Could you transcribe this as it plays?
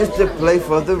To play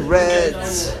for the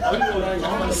Reds.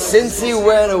 Since he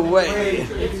went away,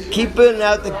 keeping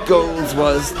out the goals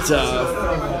was tough.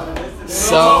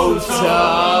 So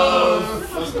tough.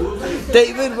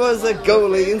 David was a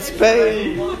goalie in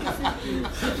Spain.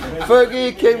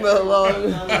 Fergie came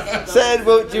along, said,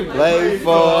 "Won't you play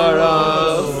for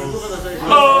us?"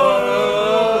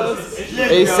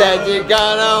 He said, "You're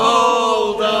gonna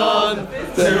hold on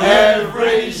to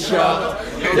every shot.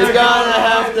 You're gonna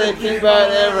have to keep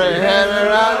out every header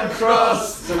and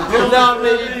cross. You'll not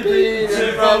be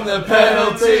beaten from the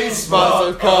penalty spot,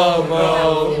 so come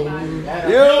on.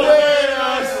 You'll win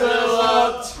us a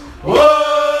lot.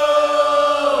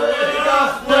 Whoa, it's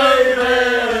off,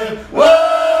 David.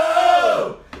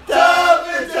 Whoa,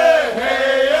 David De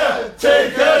Gea,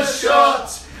 take a shot.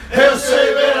 He'll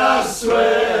save it, I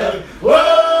swear.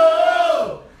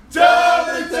 Whoa,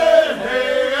 David De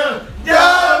Gea,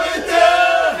 David De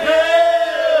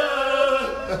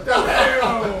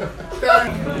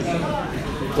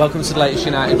Welcome to the latest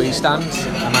United We Stand.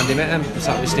 I'm Andy Mitton,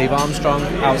 sat with Steve Armstrong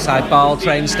outside Bâle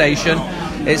train station.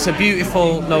 It's a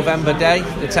beautiful November day.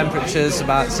 The temperature's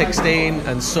about 16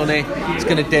 and sunny. It's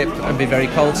going to dip and be very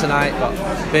cold tonight. But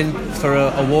been for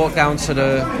a walk down to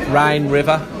the Rhine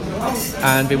River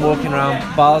and been walking around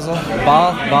Basel,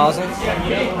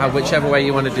 whichever way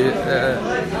you want to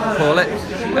call it.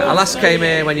 I last came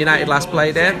here when United last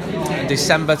played here in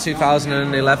December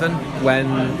 2011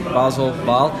 when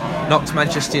Bâle knocked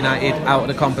Manchester United out of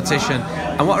the competition.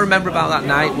 And what I remember about that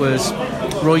night was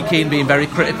Roy Keane being very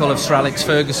critical of Sir Alex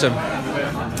Ferguson,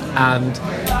 and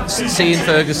seeing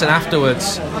Ferguson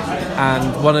afterwards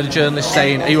and one of the journalists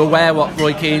saying, "Are you aware what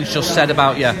Roy Keane's just said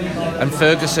about you?" And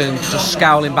Ferguson just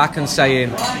scowling back and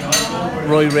saying,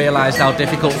 "Roy realised how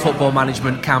difficult football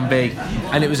management can be."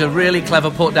 And it was a really clever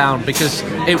put down because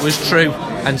it was true,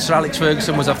 and Sir Alex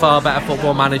Ferguson was a far better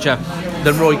football manager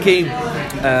than Roy Keane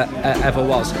ever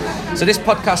was. So this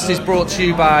podcast is brought to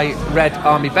you by Red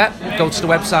Army Bet. Go to the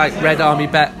website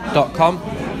redarmybet.com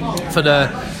for the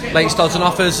latest odds and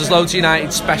offers. There's loads of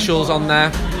United specials on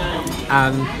there,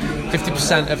 and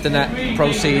 50% of the net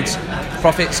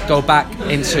profits go back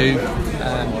into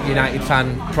United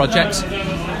fan projects.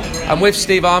 I'm with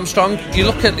Steve Armstrong. You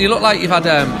look like you've had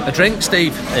a drink,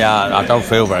 Steve. Yeah, I don't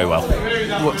feel very well.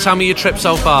 Tell me your trip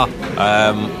so far.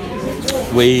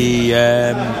 We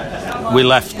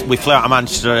flew out of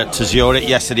Manchester to Zurich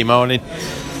yesterday morning.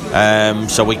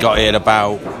 So we got here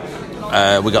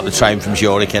we got the train from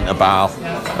Zurich into Bâle,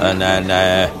 and then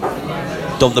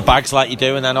dumped the bags like you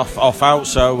do, and then off out.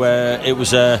 So it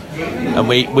was and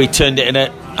we turned it in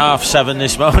at 7:30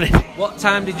 this morning. What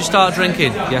time did you start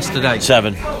drinking yesterday?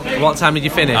 7. What time did you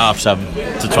finish?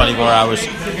 7:30 to 24 hours.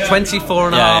 24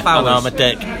 and a half hours?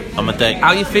 I'm a dick.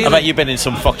 How you feeling? I bet you've been in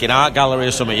some fucking art gallery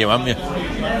or something, haven't you?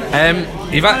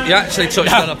 You actually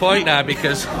touched on a point there,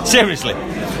 because seriously,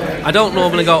 I don't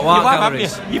normally go to art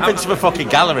galleries. You've been to a fucking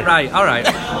gallery. Right, alright.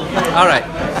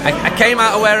 I came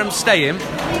out of where I'm staying,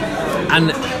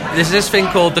 and there's this thing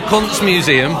called the Kunst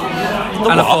Museum.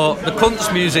 I thought, the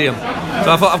Kunst Museum.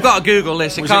 So I thought, I've got to Google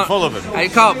this. Was it full of them?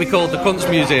 It can't be called the Kunst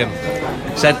Museum.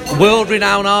 It said,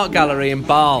 world-renowned art gallery in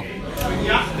Bâle.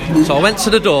 So I went to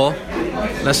the door,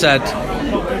 and I said,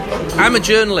 "I'm a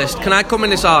journalist, can I come in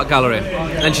this art gallery?"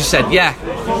 And she said, "Yeah,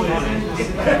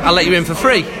 I'll let you in for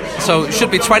free." So it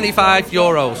should be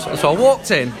 €25. So I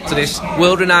walked in to this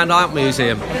world-renowned art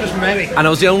museum, and I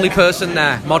was the only person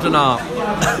there, modern art.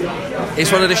 It's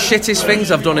one of the shittest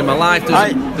things I've done in my life.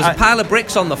 There's a pile of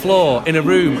bricks on the floor in a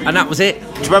room, and that was it.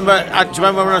 Do you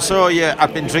remember when I saw you?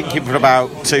 I'd been drinking for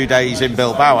about 2 days in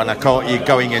Bilbao, and I caught you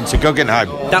going into Guggenheim.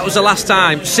 That was the last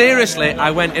time. Seriously,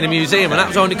 I went in a museum, and that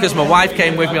was only because my wife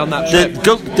came with me on that trip.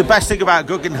 The best thing about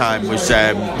Guggenheim was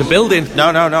the building.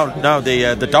 No.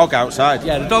 The dog outside.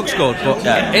 Yeah, the dog's good, but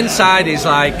inside is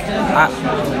like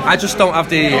I just don't have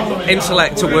the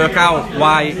intellect to work out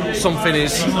why something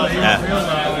is. Yeah.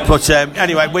 But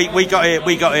anyway, we got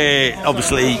here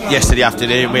obviously yesterday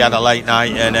afternoon. We had a late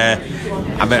night, and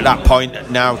I'm at that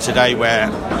point now today where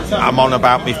I'm on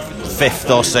about my 5th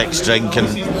or 6th drink, and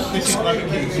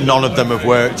none of them have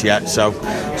worked yet. So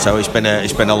it's been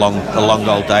a long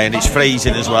old day, and it's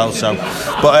freezing as well. So,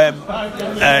 but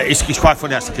it's quite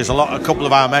funny actually, because a couple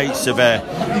of our mates have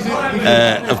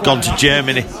gone to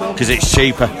Germany because it's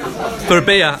cheaper. For a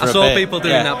beer, I saw people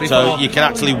doing that before. So you can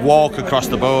actually walk across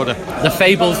the border. The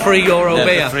fabled €3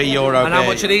 beer. The €3 and beer. how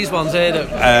much are these ones here?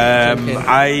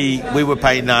 We were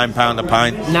paying £9 a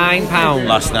pint. £9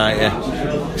 last night. Yeah.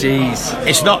 Jeez.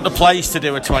 It's not the place to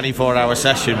do a 24-hour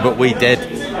session, but we did.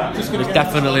 It's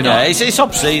definitely not. Yeah, it's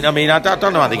obscene. I mean, I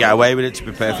don't know how they get away with it, to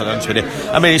be perfectly honest with you.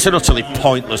 I mean, it's an utterly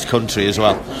pointless country as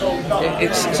well.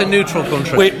 It's a neutral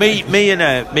country. Me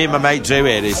and my mate Drew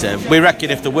here is we reckon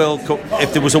if there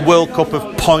was a World Cup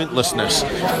of pointlessness,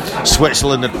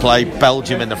 Switzerland would play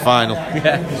Belgium in the final.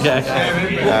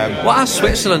 Yeah. What has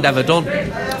Switzerland ever done?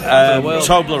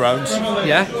 Toblerones.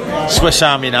 Yeah. Swiss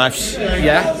Army knives.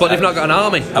 Yeah, but they've not got an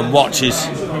army. And watches.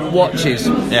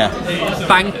 Yeah.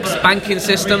 Banking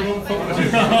system.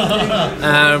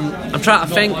 I'm trying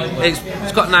to think.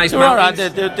 It's got nice mountains. All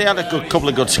right. They had a couple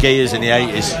of good skiers in the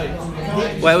 80s.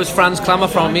 Where was Franz Klammer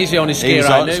from? He's the only skier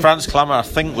I knew. Franz Klammer, I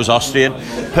think, was Austrian.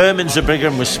 Hermann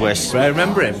Zerbruggen was Swiss. I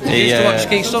remember him. Did you used to watch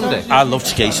Ski Sunday? I loved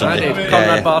Ski Sunday. I did.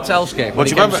 Conrad Bartel ski. What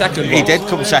do you remember? Second, he did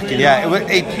come second, yeah. But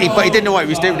he didn't know what he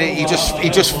was doing. He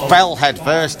just fell head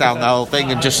first down the whole thing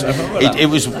and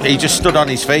he just stood on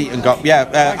his feet and got.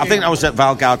 Yeah, I think that was at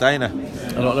Val Gardena.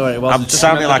 I don't know what it was. I'm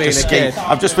sounding like a ski.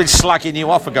 I've just been slagging you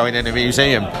off for going in a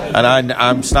museum, and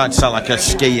I'm starting to sound like a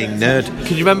skiing nerd.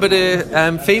 Can you remember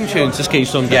the theme tune to Ski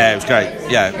Sunday? Yeah, it was great.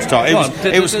 Yeah,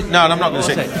 it was. No, I'm not going to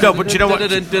sing. No, but do you know what? But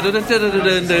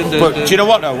do you know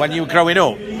what though? When you were growing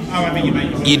up,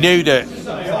 you knew that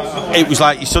it was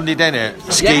like your Sunday dinner,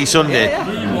 Ski Sunday,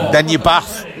 then your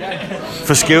bath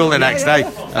for school the next day,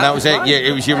 and that was it. Yeah,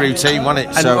 it was your routine, wasn't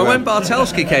it? And so, when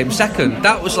Bartelski came second,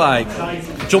 that was like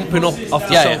jumping up off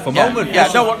the sofa moment. Yeah,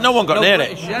 no one got near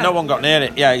it. No one got near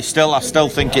it. Yeah, I still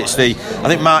think it's I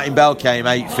think Martin Bell came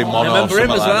 8th in one. I remember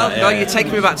him as well. Like you're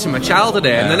taking me back to my childhood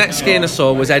here. And the next skiing I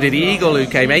saw was Eddie the Eagle, who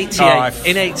came 88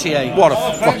 in 88. What a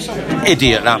fucking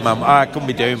idiot that man! I couldn't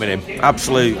be doing with him.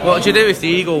 Absolute. What would you do if the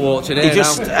Eagle walked in here? He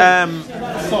just.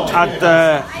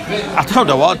 I don't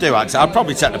know what I'd do. I'd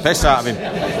probably take the piss out of him.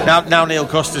 Now Neil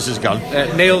Custis has gone.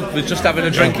 Neil was just having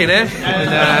a drink in here.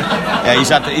 And, yeah,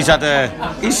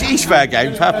 he's fair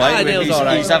game, fair play.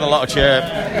 He's had a lot of chirp.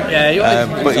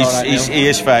 Yeah, but he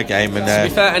is fair game. And to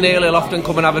be fair to Neil, he'll often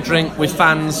come and have a drink with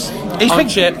fans.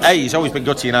 He's always been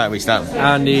good to United with Stan.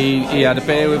 And he had a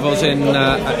beer with us in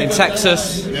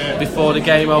Texas before the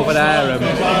game over there.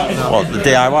 What, the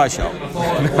DIY shop?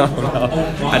 No.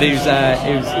 And he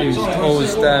was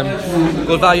always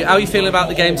good value. How are you feeling about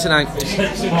the game tonight?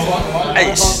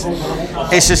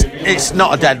 It's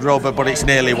not a dead rubber, but it's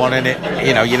nearly one, isn't it?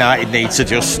 You know, United needs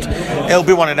to it'll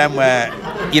be one of them where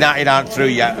United aren't through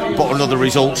yet, but another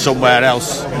result somewhere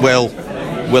else will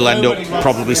end up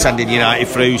probably sending United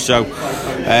through. So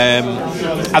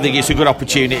I think it's a good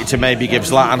opportunity to maybe give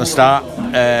Zlatan a start,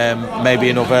 maybe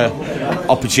another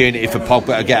opportunity for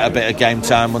Pogba to get a bit of game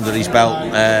time under his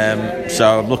belt.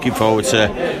 So I'm looking forward to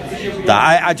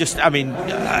that. I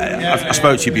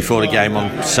spoke to you before the game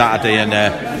on Saturday, and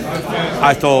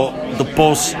I thought the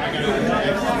buzz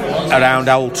around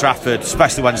Old Trafford,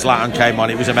 especially when Zlatan came on,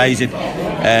 it was amazing.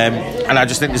 And I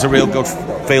just think there's a real good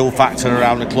feel factor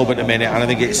around the club at the minute, and I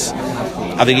think it's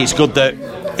good that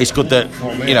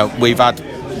you know we've had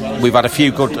a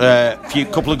few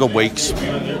couple of good weeks,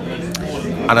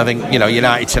 and I think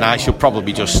United tonight should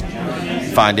probably just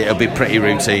find it'll be pretty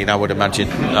routine, I would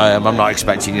imagine. I'm not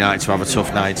expecting United to have a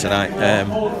tough night tonight.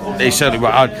 They certainly.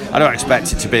 I don't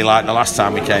expect it to be like the last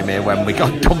time we came here when we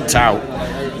got dumped out.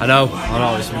 I know,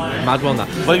 it's a mad one that.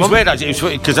 Well, it was weird actually. It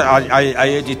was because I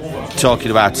heard you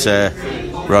talking about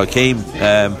Roy Keane.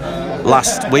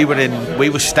 We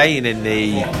were staying in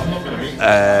the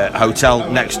hotel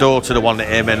next door to the one that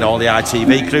him and all the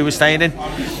ITV crew were staying in.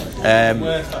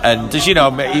 And as you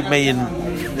know, me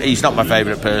and he's not my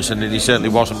favourite person, and he certainly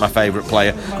wasn't my favourite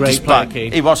player. Great player,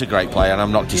 Keane. He was a great player, and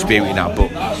I'm not disputing that. But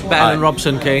better than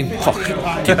Robson, Keane. Fuck.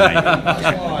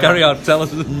 Carry on, tell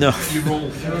us. No.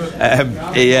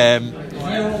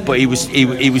 But he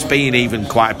was being even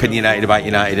quite opinionated about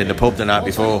United in the pub the night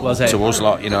before to us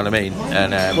lot. You know what I mean?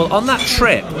 And well, on that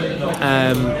trip,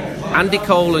 Andy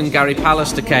Cole and Gary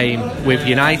Pallister came with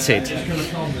United,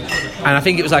 and I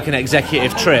think it was like an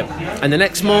executive trip. And the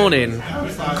next morning,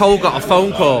 Cole got a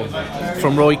phone call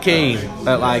from Roy Keane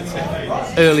at like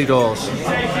early doors,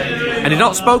 and he'd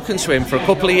not spoken to him for a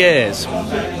couple of years.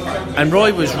 And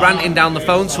Roy was ranting down the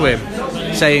phone to him,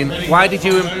 saying, "Why did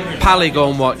you and Pally go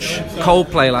and watch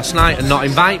Coldplay last night and not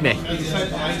invite me?"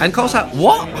 And Cole's like,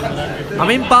 "What? I'm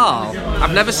in Basel.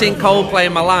 I've never seen Coldplay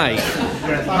in my life.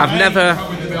 I've never.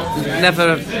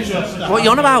 What are you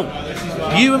on about?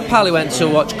 You and Pally went to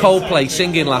watch Coldplay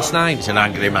singing last night." He's an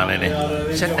angry man, isn't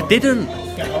he? He said, "I didn't."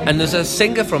 And there's a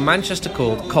singer from Manchester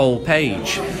called Cole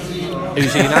Page,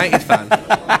 who's a United fan.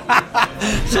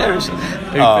 Seriously?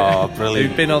 Brilliant.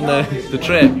 Who'd been on the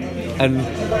trip. And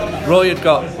Roy had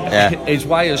got his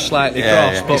wires slightly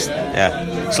crossed, but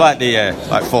It's like the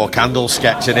like Four Candles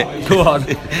sketch, isn't it? Go on.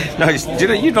 No,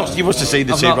 you must have seen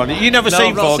the two, Ronnie. You never No,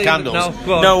 seen I've not Four seen Candles? it,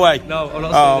 no. No way. No, I've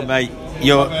not seen it. Mate.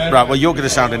 You're right. Well, you're going to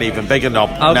sound an even bigger knob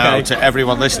now to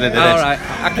everyone listening to this. All right,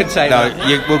 I can say that.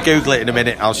 We'll Google it in a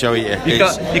minute. I'll show you. You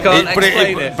can't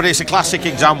explain it. But it's a classic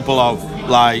example of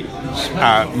like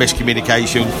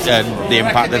miscommunication and the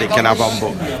impact that it can have on.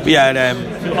 But yeah,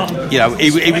 you know,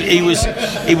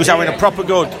 he was having a proper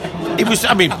good. He was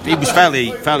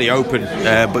fairly open,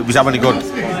 but he was having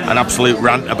an absolute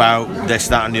rant about this,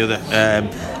 that, and the other.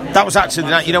 That was actually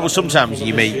the night. You know, sometimes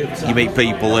you meet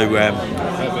people who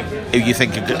you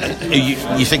think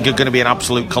are going to be an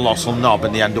absolute colossal knob,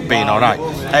 and they end up being all right.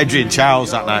 Adrian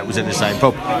Charles that night was in the same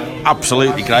pub.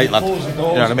 Absolutely great lad. You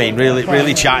know what I mean?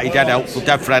 Really chatty, dead helpful,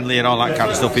 dead friendly, and all that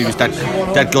kind of stuff. He was dead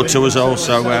good to us all.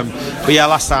 So, but yeah,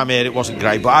 last time here it wasn't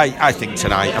great, but I think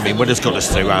tonight, I mean, we're as good as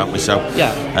two, aren't we? So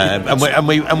yeah,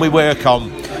 and we work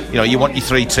on. You know, you want your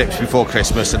 3 trips before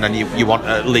Christmas, and then you want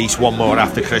at least one more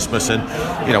after Christmas, and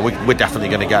you know we're definitely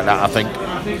going to get that, I think.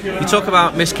 You talk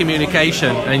about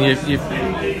miscommunication, and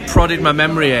you've prodded my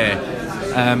memory here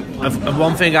of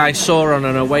one thing I saw on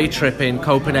an away trip in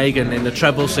Copenhagen in the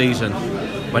treble season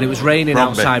when it was raining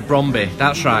outside Brøndby.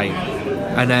 That's right.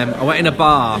 And I went in a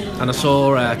bar and I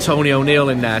saw Tony O'Neill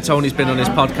in there. Tony's been on his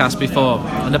podcast before,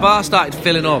 and the bar started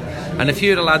filling up, and a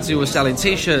few of the lads who were selling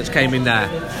t-shirts came in there,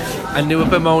 and they were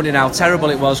bemoaning how terrible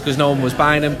it was because no one was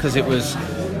buying them because it was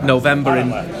November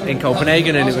in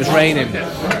Copenhagen and it was raining.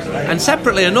 And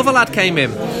separately another lad came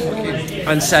in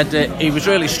and said that he was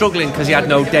really struggling because he had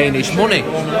no Danish money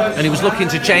and he was looking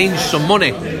to change some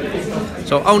money.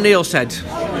 So O'Neill said,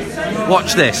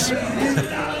 watch this.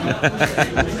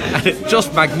 And it's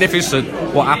just magnificent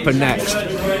what happened next.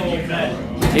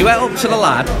 He went up to the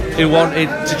lad who wanted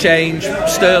to change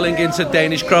sterling into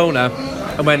Danish kroner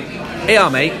and went, here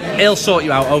mate, he'll sort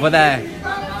you out over there.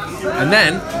 And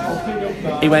then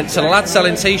he went to the lad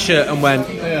selling t-shirt and went,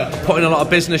 putting a lot of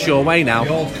business your way now.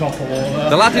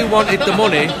 The lad who wanted the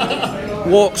money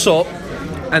walks up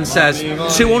and says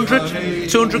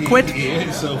 200 quid.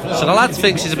 So the lad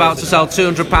thinks he's about to sell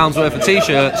 £200 worth of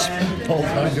t-shirts,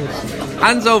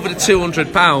 hands over the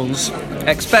 £200,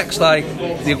 expects like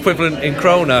the equivalent in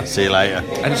kroner. See you later.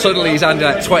 And suddenly he's handing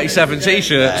out 27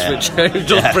 t-shirts, which is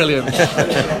just brilliant.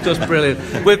 Just brilliant.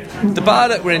 With the bar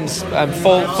that we're in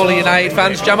full of United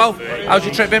fans, Jamo, how's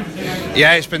your trip been?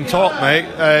 Yeah, it's been top, mate,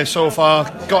 so far.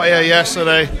 Got here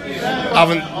yesterday.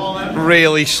 Haven't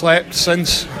really slept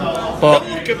since. But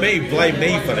look at me, blame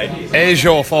me for it. It is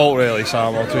your fault, really,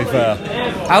 Samuel, to be fair.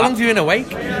 How long have you been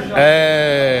awake?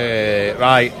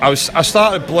 Right, I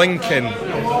started blinking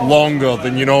longer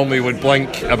than you normally would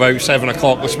blink about 7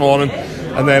 o'clock this morning,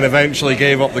 and then eventually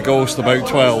gave up the ghost about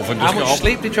 12. And just how much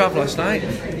sleep did you have last night?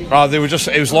 They were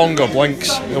it was longer blinks.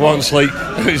 It wasn't sleep.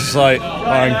 It was just like,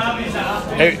 bang.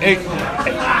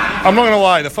 I'm not going to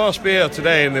lie, the first beer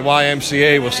today in the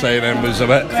YMCA we're staying in was a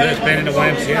bit... First beer in the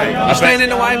YMCA? You're staying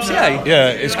in the YMCA? Yeah,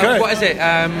 it's great. What is it?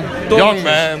 Young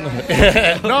man.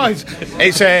 No,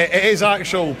 it is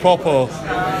actual proper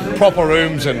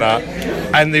rooms in that.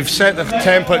 And they've set the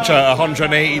temperature at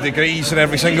 180 degrees in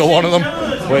every single one of them,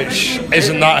 which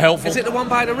isn't that helpful. Is it the one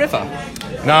by the river?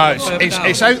 No,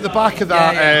 it's out the back of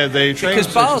that the train.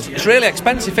 Because bars, it's really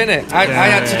expensive, isn't it? I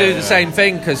had to do the same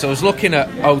thing because I was looking at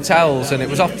hotels and it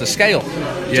was off the scale.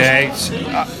 Yeah,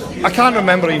 I can't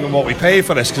remember even what we paid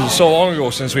for this because it's so long ago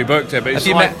since we booked it. But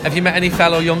have you met any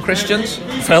fellow young Christians?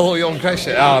 Fellow young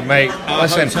Christians? Mate,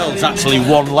 listen. Hotel's actually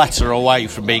one letter away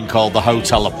from being called the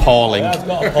Hotel Appalling. It's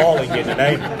got appalling in the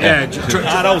name. Yeah,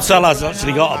 that hotel has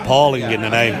actually got appalling in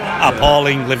the name.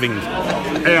 Appalling living.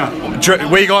 Yeah,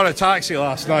 we got a taxi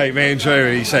last night, me and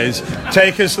Joe. He says,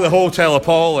 "Take us to the Hotel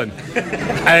Appalling,"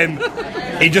 and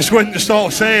he just wouldn't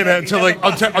stop saying it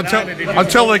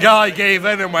until the guy gave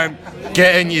in and went,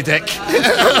 "Get in, you dick." Did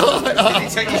he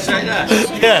take you straight there?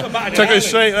 Yeah, took us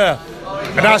straight there.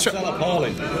 And that's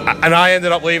and I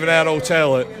ended up leaving our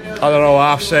hotel at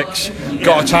 6:30.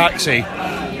 Got a taxi.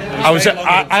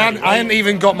 I hadn't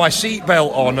even got my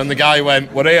seatbelt on, and the guy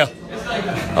went, "We're here."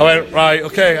 I went, right,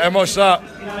 okay, how much is that?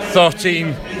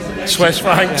 13 Swiss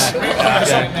francs. Put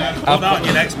that on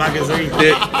your next magazine.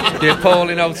 The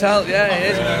appalling hotel, yeah,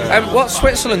 it is. What's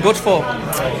Switzerland good for?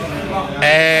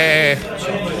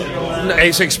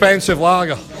 It's expensive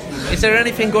lager. Is there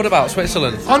anything good about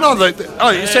Switzerland? Oh no,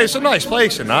 it's a nice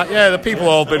place in that. Yeah, the people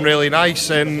have been really nice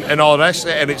and all the rest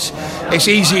of it, and it's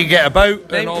easy to get about.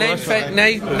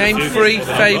 Name 3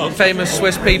 famous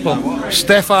Swiss people.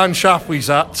 Stefan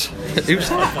Chapuisat. Who's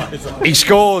that? He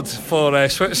scored for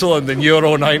Switzerland in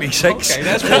Euro '96. Okay,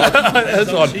 there's one.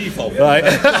 There's one. Right.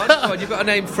 Come on, you've got to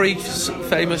name 3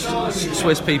 famous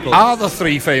Swiss people. Are there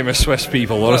 3 famous Swiss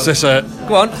people, or is this a...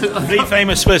 Go on. 3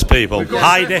 famous Swiss people.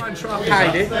 Heidi.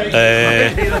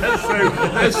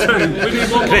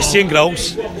 Christian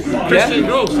Gross. Christian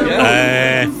Gross.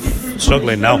 Yeah.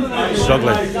 Struggling now.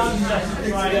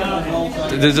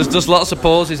 There's lots of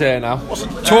pauses here now.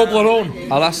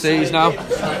 Toblerone. I'll ask these now.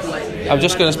 I'm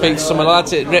just going to speak to some of the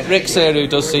lads. Rick's here who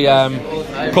does the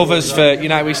covers for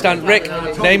United We Stand. Rick,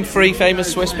 name 3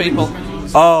 famous Swiss people.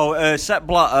 Sepp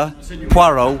Blatter,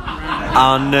 Poirot,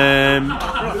 and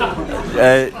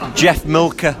Jeff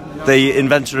Milker, the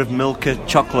inventor of Milka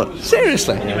chocolate.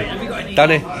 Seriously?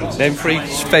 Danny, name 3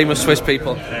 famous Swiss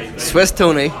people. Swiss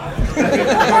Tony.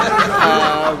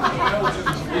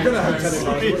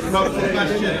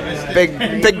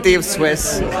 Big Dave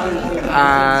Swiss.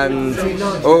 And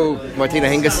Martina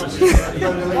Hingis.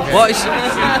 What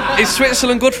is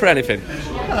Switzerland good for anything?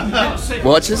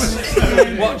 Watches.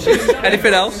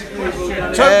 Anything else?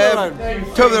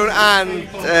 Toblerone, and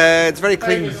it's very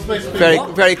clean.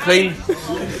 Very clean.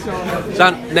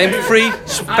 Dan, name 3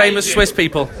 famous Swiss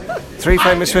people. 3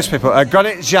 famous Swiss people.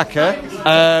 Granit Xhaka,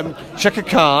 Chaka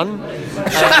Khan.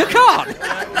 Chaka Khan?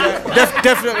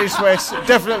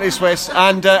 Definitely Swiss.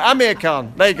 And Amir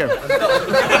Khan. There you go.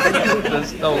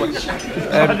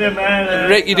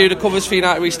 Rick, you do the covers for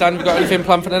United We Stand. Have you got anything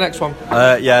planned for the next one?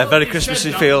 Yeah, very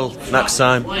Christmassy feel next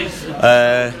time.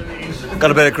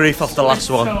 Got a bit of grief off the last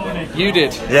one. You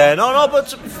did? Yeah, no, but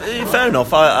fair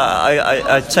enough.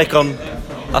 I take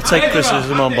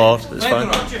criticism on board. It's fine.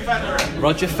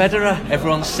 Roger Federer,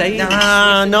 everyone's saying.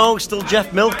 No, still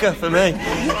Jeff Milker for me.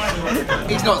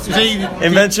 He's not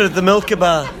Inventor of the Milker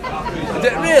bar.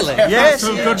 Really? Yes,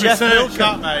 Jeff Milker.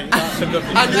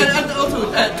 And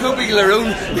also Toby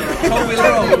Larone. I'm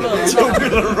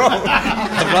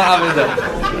not having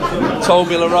that.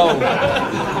 Toby Larone.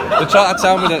 They're trying to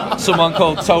tell me that someone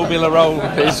called Toby Larone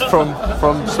is from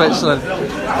Switzerland.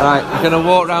 Right, we're going to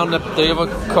walk around the other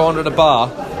corner of the bar,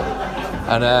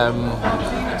 and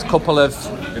it's a couple of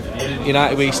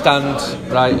United We Stand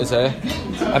writers here.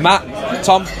 Matt,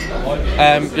 Tom,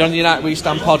 you're on the United We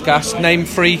Stand podcast. Name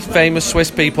 3 famous Swiss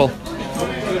people.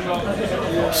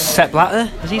 Sepp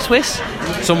Blatter, is he Swiss?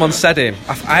 Someone said him.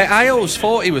 I always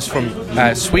thought he was from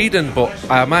Sweden, but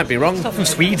I might be wrong. He's not from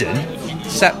Sweden.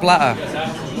 Sepp Blatter.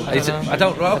 I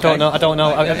don't know. Okay. I don't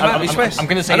know. He might be Swiss. I'm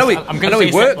going to say. I know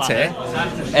he worked here.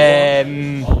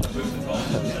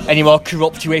 Any more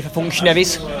corrupt UEFA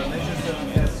functionaries?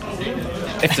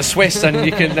 If they're Swiss, then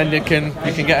you can get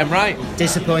them right.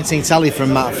 Disappointing tally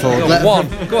from Matt Ford.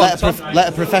 Let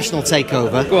a professional take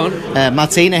over. Go on.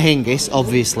 Martina Hingis,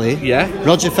 obviously. Yeah.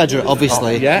 Roger Federer,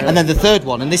 obviously. Yeah. And then the third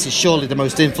one, and this is surely the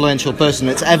most influential person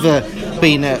that's ever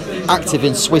been active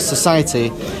in Swiss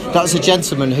society. That's a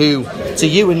gentleman who, to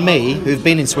you and me, who've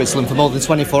been in Switzerland for more than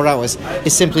 24 hours,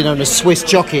 is simply known as Swiss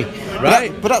jockey.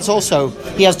 Right. But that's also,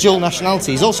 he has dual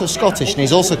nationality. He's also Scottish, and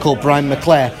he's also called Brian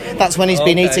McClare. That's when he's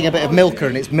been eating a bit of milker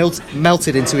and it's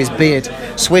melted into his beard.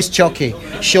 Swiss jockey,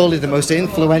 surely the most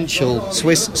influential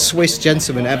Swiss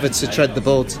gentleman ever to tread the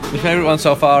boards. My favourite one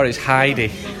so far is Heidi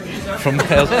from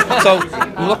Wales. So,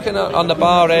 looking on the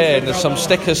bar here, and there's some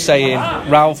stickers saying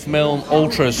Ralph Milne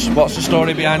Ultras. What's the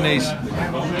story behind these?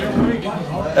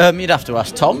 You'd have to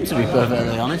ask Tom, to be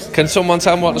perfectly honest. Can someone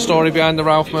tell me what the story behind the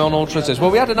Ralph Milne Ultras is?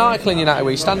 Well, we had an article in United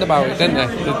We Stand about it, didn't they?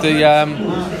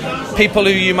 The people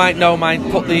who you might know might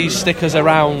put these stickers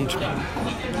around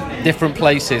different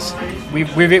places. We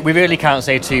really can't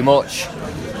say too much.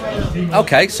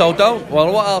 Okay, so don't.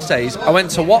 Well, what I'll say is I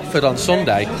went to Watford on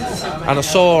Sunday and I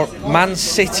saw Man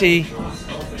City,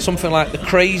 something like the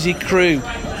Crazy Crew,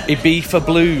 Ibiza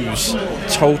Blues,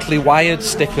 Totally Wired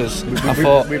stickers. I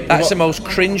thought, that's the most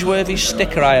cringeworthy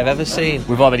sticker I have ever seen.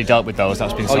 We've already dealt with those,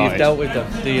 that's been sorted. Oh, you've dealt with them,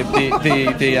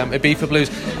 the Ibiza Blues.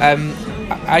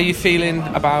 How are you feeling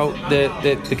about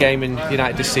the game in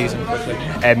United this season?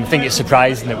 I think it's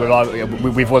surprising that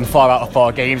we've won 4 out of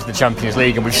 4 games in the Champions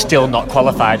League and we've still not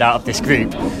qualified out of this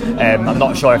group. I'm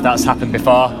not sure if that's happened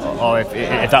before or if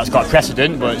that's got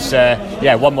precedent, but it's,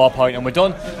 1 more point and we're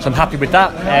done. So I'm happy with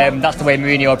that. That's the way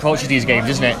Mourinho approaches these games,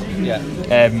 isn't it? Yeah.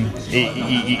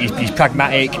 He's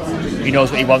pragmatic. He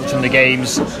knows what he wants from the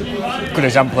games. A good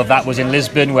example of that was in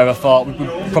Lisbon, where I thought we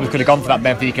probably could have gone for that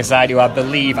Benfica side, who I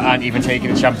believe aren't even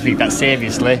taking the Champions League that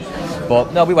seriously.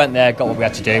 But no, we went there, got what we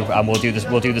had to do, and we'll do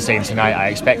the same tonight, I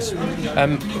expect.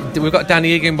 We've got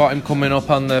Danny Higginbottom coming up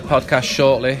on the podcast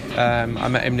shortly. I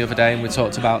met him the other day and we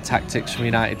talked about tactics from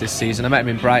United this season. I met him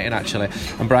in Brighton actually,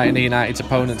 and Brighton are United's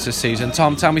opponents this season.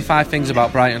 Tom, tell me 5 things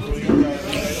about Brighton.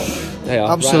 They are.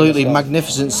 Absolutely Right,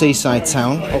 magnificent seaside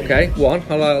town. Okay, one.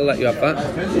 I'll let you have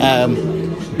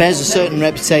that. Bears a certain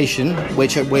reputation,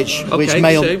 which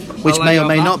may or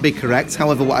may not be correct.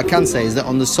 However, what I can say is that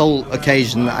on the sole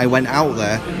occasion that I went out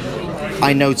there,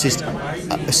 I noticed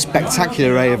a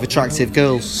spectacular array of attractive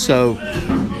girls. So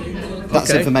that's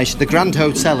information. The Grand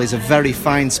Hotel is a very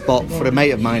fine spot for a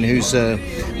mate of mine who's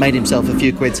made himself a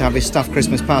few quid to have his staff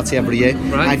Christmas party every year.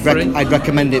 Right, I'd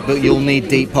recommend it, but you'll need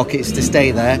deep pockets to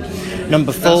stay there.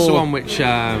 Number 4. That's the one which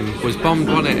was bombed,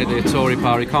 wasn't it, at the Tory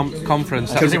Party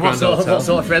conference? That was the Grand Hotel. What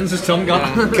sort of friends has Tom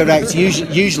got? Correct.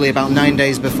 Usually about 9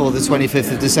 days before the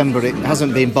 25th of December. It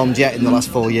hasn't been bombed yet in the last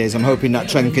 4 years. I'm hoping that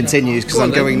trend continues because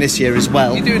I'm going this year as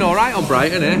well. You're doing all right on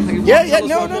Brighton, eh? Yeah.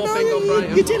 No.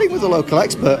 You're dealing with a local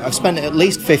expert. I've spent at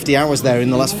least 50 hours there in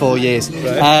the last 4 years.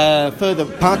 Right. Further,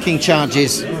 parking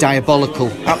charges, diabolical,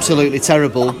 absolutely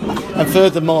terrible. And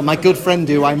furthermore, my good friend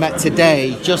who I met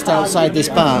today just outside this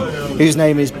bar, whose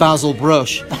name is Basil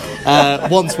Brush,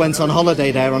 once went on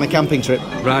holiday there on a camping trip.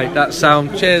 Right, that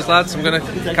sound. Cheers, lads. I'm going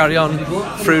to carry on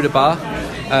through the bar.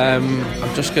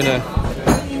 I'm just going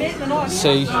to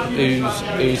see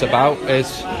who's about.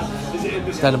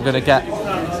 Then I'm going to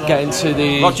get into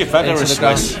the Roger Federer,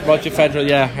 Swiss. Roger Federer,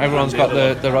 yeah. Everyone's got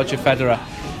the Roger Federer.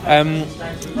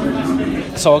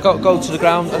 So I'll go to the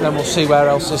ground and then we'll see where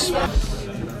else is.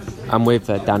 I'm with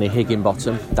Danny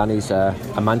Higginbottom. Danny's a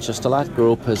Manchester lad,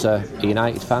 grew up as a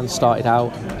United fan, started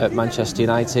out at Manchester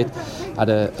United, had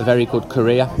a very good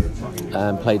career,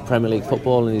 played Premier League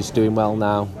football and he's doing well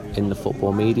now in the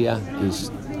football media. He's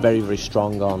very, very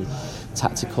strong on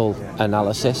tactical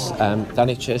analysis.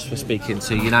 Danny, cheers for speaking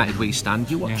to United We Stand.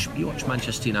 You watch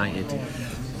Manchester United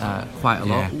quite a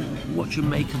lot. What do you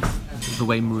make of the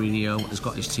way Mourinho has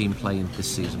got his team playing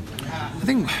this season?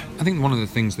 I think one of the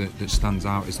things that stands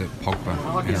out is that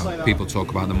Pogba, people talk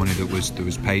about the money that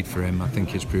was paid for him. I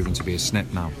think it's proven to be a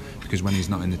snip now, because when he's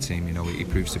not in the team, he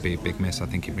proves to be a big miss. I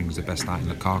think he brings the best out in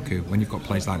Lukaku. When you've got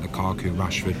players like Lukaku,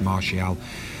 Rashford, Martial,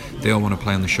 they all want to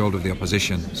play on the shoulder of the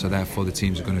opposition, so therefore the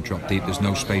teams are going to drop deep. There's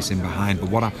no space in behind, but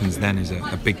what happens then is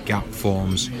a big gap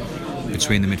forms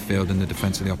between the midfield and the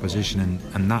defence of the opposition,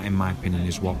 and that, in my opinion,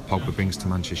 is what Pogba brings to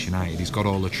Manchester United. He's got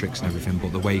all the tricks and everything,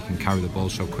 but the way he can carry the ball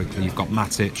so quickly. You've got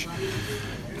Matic.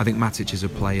 I think Matic is a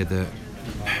player that,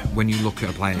 when you look at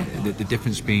a player, the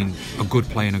difference between a good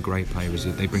player and a great player is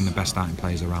that they bring the best out in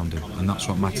players around him, and that's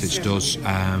what Matic does.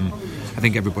 I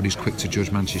think everybody's quick to judge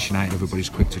Manchester United, everybody's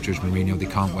quick to judge Mourinho. They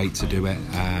can't wait to do it.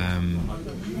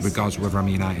 Regardless of whether I'm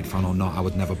a United fan or not, I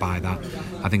would never buy that.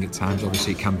 I think at times,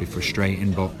 obviously, it can be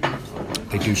frustrating, but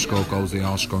they do score goals, they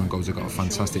are scoring goals, they've got a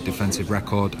fantastic defensive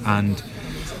record, and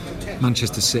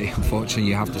Manchester City, unfortunately,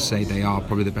 you have to say they are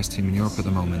probably the best team in Europe at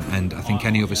the moment, and I think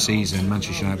any other season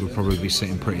Manchester United would probably be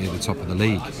sitting pretty at the top of the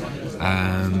league.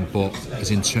 But as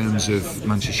in terms of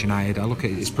Manchester United, I look at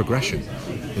its progression.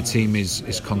 The team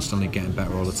is constantly getting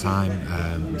better all the time.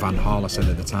 Van Gaal, I said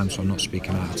at the time, so I'm not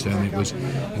speaking out of turn,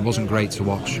 it wasn't great to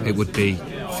watch. It would be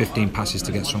 15 passes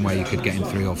to get somewhere, you could get in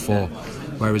 3 or 4.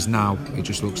 Whereas now it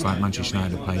just looks like Manchester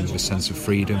United are playing with a sense of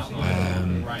freedom,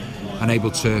 and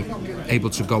able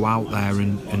to go out there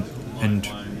and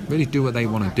really do what they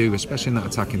want to do, especially in that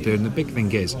attacking third. And the big thing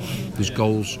is there's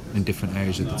goals in different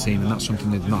areas of the team, and that's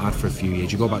something they've not had for a few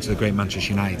years. You go back to the great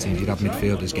Manchester United teams, you'd have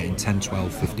midfielders getting 10,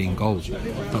 12, 15 goals.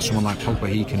 That's someone like Pogba,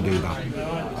 he can do that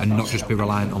and not just be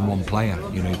reliant on one player.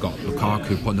 You've got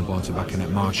Lukaku putting the ball into the back of the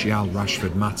net, Martial,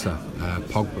 Rashford, Mata,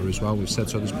 Pogba as well, we've said.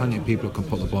 So there's plenty of people who can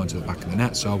put the ball into the back of the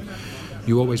net. So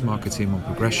you always mark a team on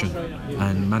progression,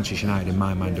 and Manchester United, in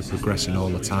my mind, are progressing all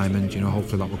the time, and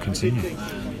hopefully that will continue.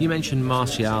 You mentioned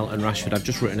Martial and Rashford. I've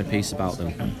just written a piece about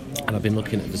them, and I've been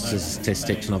looking at the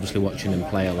statistics and obviously watching them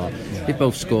play a lot. They've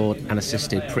both scored and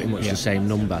assisted pretty much the same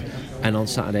number, and on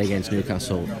Saturday against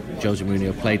Newcastle, Jose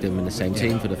Mourinho played them in the same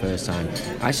team for the first time.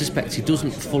 I suspect he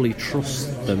doesn't fully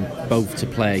trust them both to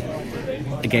play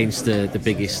against the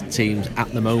biggest teams at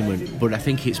the moment, but I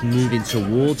think it's moving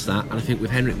towards that, and I think with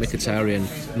Henrik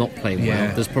Mkhitaryan not playing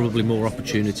well, there's probably more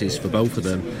opportunities for both of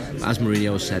them. As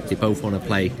Mourinho said, they both want to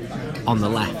play on the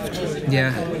left.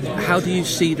 How do you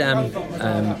see them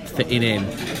fitting in,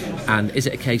 and is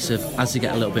it a case of as they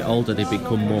get a little bit older they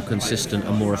become more consistent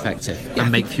and more effective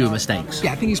and make fewer mistakes?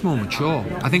 I think he's more mature.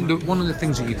 I think that one of the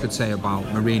things that you could say about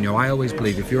Mourinho, I always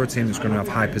believe if you're a team that's going to have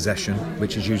high possession,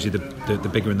 which is usually the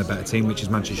bigger and the better team, which is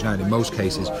Manchester United in most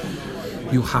cases,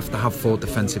 you'll have to have 4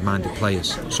 defensive-minded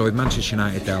players. So with Manchester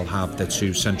United, they'll have their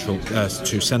 2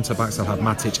 centre-backs, they'll have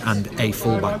Matic and a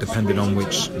full-back, depending on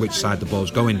which side the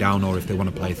ball's going down, or if they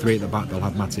want to play 3 at the back, they'll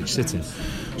have Matic sitting.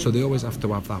 So they always have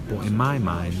to have that. But in my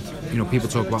mind, you know, people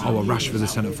talk about, Rashford's a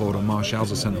centre-forward or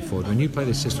Martial's a centre-forward. When you play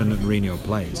the system that Mourinho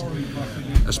plays,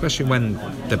 especially when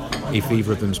if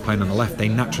either of them's playing on the left, they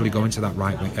naturally go into that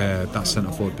that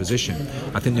centre-forward position.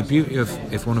 I think the beauty of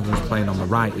if one of them's playing on the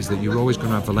right is that you're always going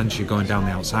to have Valencia going down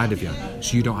the outside of you,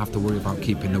 so you don't have to worry about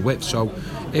keeping the width. So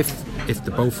if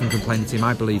the both of them can play in the team,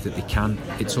 I believe that they can.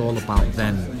 It's all about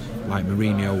then, like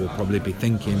Mourinho will probably be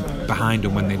thinking behind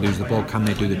them when they lose the ball, can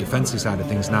they do the defensive side of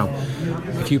things? Now,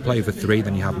 if you play with 3,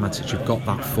 then you have Matic, you've got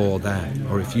that 4 there.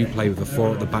 Or if you play with a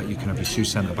 4 at the back, you can have your 2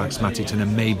 centre-backs, Matic, and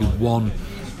then maybe one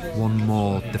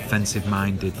more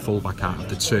defensive-minded full-back out of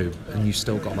the 2, and you've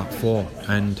still got that 4.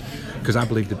 And because I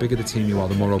believe the bigger the team you are,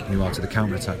 the more open you are to the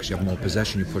counter-attacks, you have more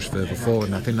possession, you push further forward,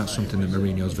 and I think that's something that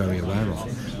Mourinho's very aware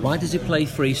of. Why does he play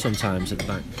 3 sometimes at the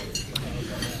back?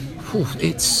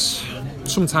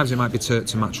 Sometimes it might be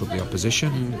to match up the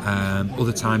opposition.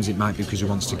 Other times it might be because he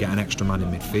wants to get an extra man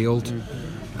in midfield.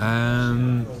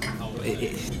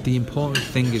 The important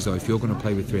thing is, though, if you're going to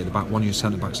play with 3 at the back, one of your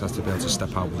centre-backs has to be able to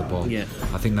step out with the ball. Yeah.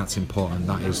 I think that's important.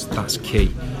 That's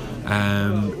key.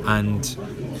 And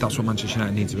that's what Manchester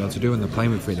United need to be able to do when they're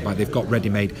playing with 3 at the back. They've got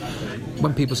ready-made.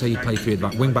 When people say you play 3 at the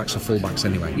back, wing-backs are full-backs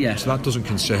anyway. Yeah. So that doesn't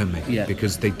concern me,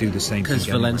 because they do the same thing. Because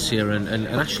Valencia and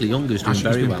Ashley Young is doing Ashley's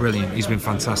very been well. Brilliant. He's been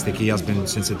fantastic. He has been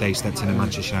since the day he stepped in at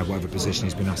Manchester United, whatever position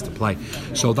he's been asked to play.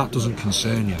 So that doesn't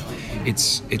concern you.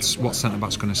 It's what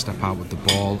centre-back's going to step out with the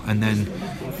ball, and then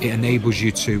it enables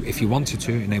you to, if you wanted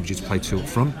to, it enables you to play 2 up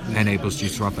front. It enables you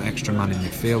to have the extra man in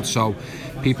midfield. So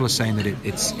people are saying that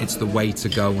it's the way to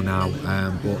go now,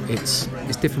 but it's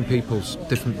different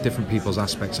people's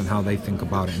aspects and how they think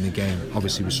about it in the game.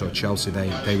 Obviously, we saw Chelsea;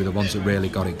 they were the ones that really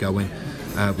got it going.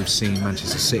 We've seen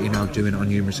Manchester City now doing it on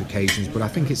numerous occasions, but I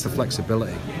think it's the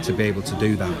flexibility to be able to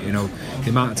do that. You know,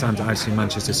 the amount of times that I've seen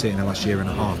Manchester City in the last year and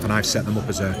a half, and I've set them up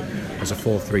as a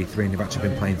 4-3-3, and they've actually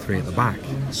been playing 3 at the back.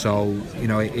 So, you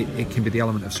know, it can be the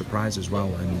element of surprise as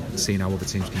well, and seeing how other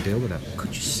teams can deal with it.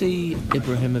 Could you see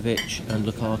Ibrahimovic and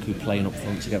Lukaku playing up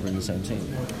front together in the same team?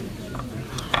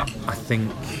 I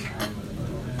think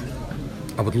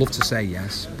I would love to say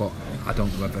yes, but I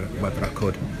don't know whether I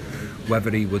could.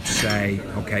 Whether he would say,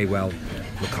 okay, well,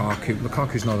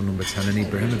 Lukaku's not a number 10 and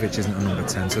Ibrahimovic isn't a number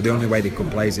 10, so the only way they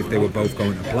could play is if they were both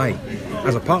going to play.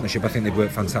 As a partnership, I think they'd work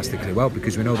fantastically well,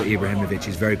 because we know that Ibrahimovic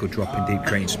is very good dropping deep,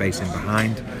 creating space in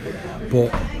behind,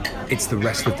 but it's the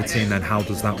rest of the team then, how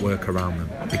does that work around them?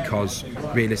 Because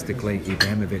realistically,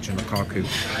 Ibrahimovic and Lukaku,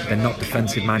 they're not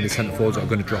defensive minded centre forwards that are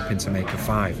going to drop in to make a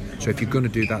 5. So if you're going to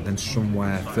do that, then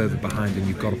somewhere further behind them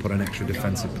you've got to put an extra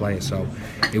defensive player. So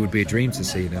it would be a dream to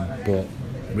see them, but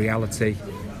reality,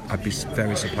 I'd be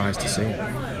very surprised to see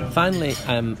it. Finally,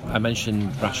 I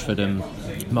mentioned Rashford and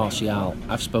Martial.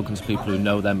 I've spoken to people who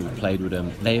know them, who've played with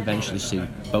them. They eventually see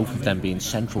both of them being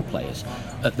central players.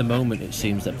 At the moment, it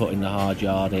seems they're putting the hard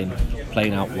yard in,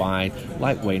 playing out wide,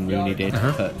 like Wayne Rooney did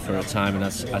for a time, and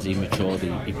as he matured,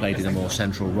 he played in a more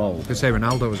central role. Could say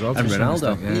Ronaldo as well. And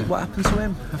Ronaldo, extent, yeah. What happened to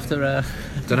him after?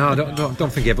 Don't know.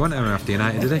 Don't think he ever went after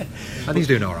United, did he? I think he's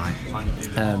doing all right.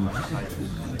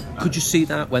 Could you see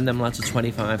that when them lads are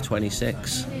 25,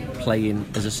 26, playing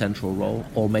as a central role,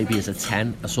 or maybe as a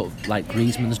 10, a sort of like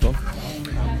Griezmann's done?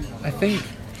 I think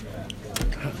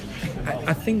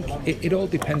it all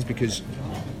depends, because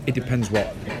it depends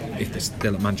if they're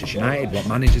still at Manchester United, what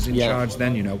manager's in charge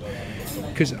then, you know.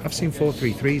 Because I've seen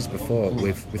 4-3-3s before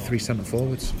with 3 centre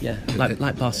forwards. Yeah,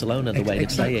 like Barcelona, the way they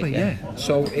play it. Yeah.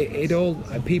 So it all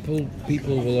people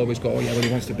will always go, oh yeah, well he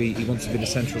wants to be the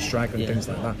central striker and things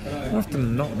like that. More often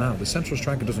than not now, the central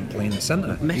striker doesn't play in the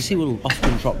centre. Messi will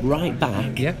often drop right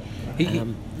back. Yeah.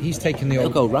 He's taken the old...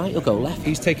 He'll go right, he'll go left.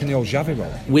 He's taken the old Xavi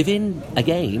role. Within a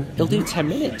game, he'll do 10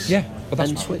 minutes. Yeah. But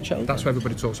and switch over. That's why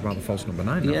everybody talks about the false number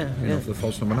 9 now. Yeah, you know, the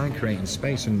false number 9 creating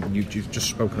space, and you've just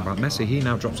spoken about Messi. He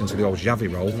now drops into the old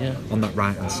Xavi role on that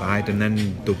right-hand side, and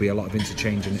then there'll be a lot of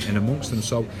interchange in amongst them.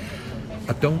 So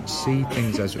I don't see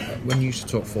things as... When you used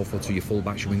to talk 4-4-2, your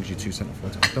full-backs, your wings, your 2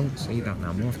 centre-forwards, I don't see that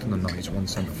now. More often than not, it's 1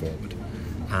 centre-forward.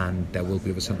 And there will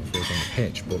be other centre forwards on the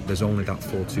pitch, but there's only that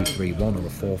 4-2-3-1 or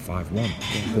a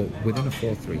 4-5-1. But within a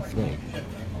 4-3-3,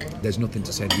 there's nothing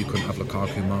to say that you couldn't have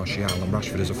Lukaku, Martial and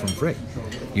Rashford as a front three.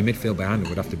 Your midfield behind them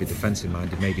would have to be defensive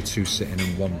minded, maybe 2 sitting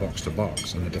and 1 box to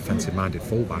box, and a defensive minded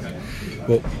fullback.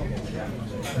 But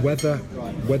whether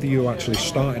you're actually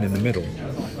starting in the middle,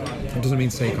 it doesn't mean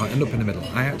to say you can't end up in the middle.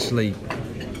 I actually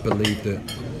believe that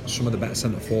some of the better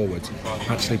centre forwards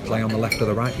actually play on the left or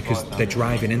the right because they're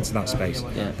driving into that space.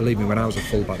 Yeah. Believe me, when I was a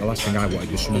full back, the last thing I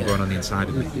wanted was someone going on the inside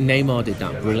of me. Neymar did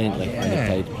that brilliantly when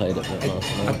he played at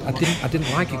Barcelona. I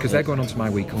didn't like it because they're going onto my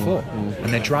weaker foot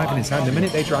and they're driving inside. The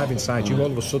minute they drive inside, you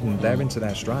all of a sudden they're into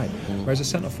their stride. Whereas a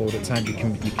centre forward at times you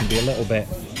can be a little bit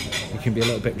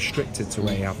restricted to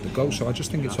where you have to go. So I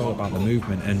just think it's all about the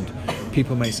movement. And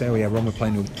people may say, "Oh yeah, Roma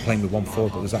playing with one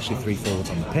forward," but there's actually 3 forwards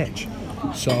on the pitch.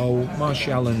 So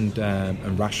Martial and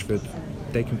Rashford,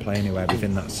 they can play anywhere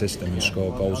within that system and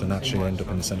score goals and actually end up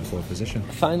in the centre forward position.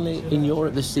 Finally, in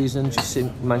Europe this season, do you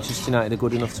think Manchester United are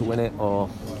good enough to win it, or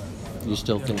do you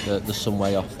still think that there's some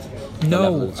way off?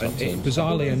 No,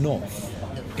 bizarrely enough,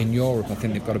 in Europe, I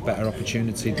think they've got a better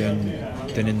opportunity than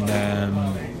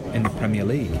in the Premier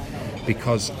League.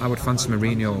 Because I would fancy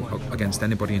Mourinho against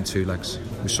anybody in 2 legs.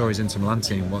 We saw his Inter Milan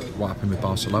team. What happened with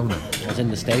Barcelona? I was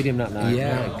in the stadium that night.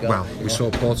 Yeah. Well, we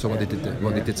saw Porto what they did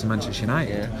to Manchester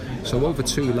United. Yeah. So over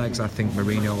 2 legs, I think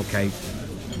Mourinho. Okay,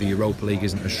 the Europa League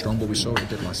isn't as strong, but we saw what he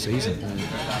did last season.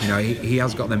 You know, he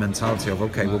has got the mentality of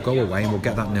okay, we'll go away and we'll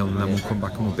get that 0 and then we'll come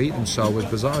back and we'll beat them. So as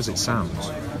bizarre as it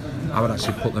sounds, I would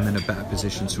actually put them in a better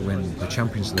position to win the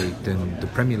Champions League than the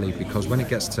Premier League, because when it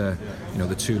gets to, you know,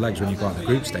 the 2 legs when you go out the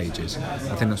group stages,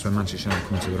 I think that's when Manchester United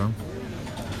come into their own.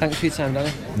 Thanks for your time,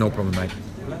 Danny. No problem, mate.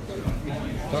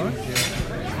 All right.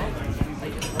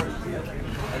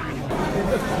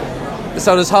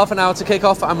 So there's half an hour to kick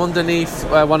off. I'm underneath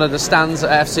one of the stands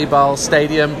at FC Basel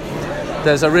Stadium.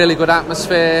 There's a really good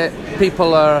atmosphere.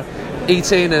 People are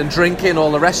eating and drinking.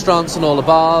 All the restaurants and all the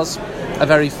bars are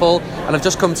very full, and I've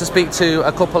just come to speak to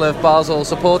a couple of Basel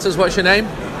supporters. What's your name?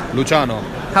 Luciano.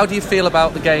 How do you feel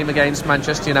about the game against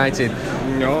Manchester United?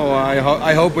 No,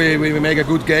 I hope we make a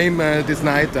good game this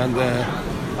night, and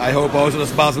I hope also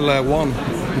that Basel won.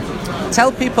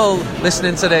 Tell people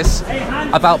listening to this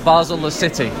about Basel the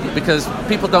city, because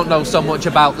people don't know so much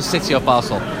about the city of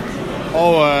Basel.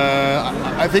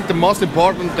 I think the most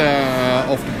important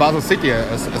of the Basel city,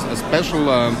 a special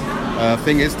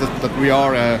thing is that we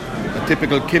are a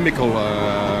typical chemical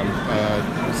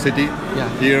city. Yeah.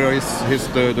 Here is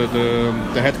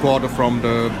the headquarters from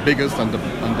the biggest and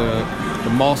the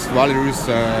most valuable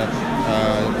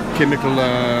chemical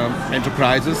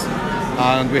enterprises,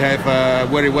 and we have a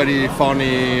very, very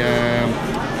funny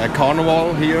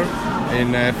carnival here.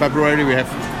 In February we have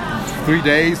 3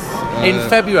 days. In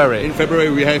February? In February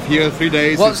we have here 3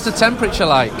 days. What's the temperature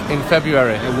like in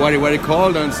February? Very, very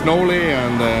cold and snowy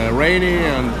and rainy,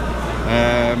 and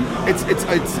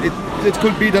it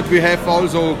could be that we have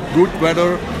also good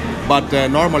weather, but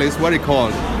normally it's very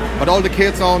cold. But all the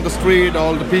kids are on the street,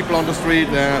 all the people on the street,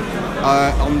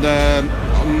 on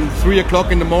 3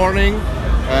 o'clock in the morning,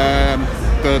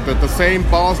 the same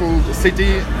Basel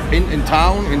city in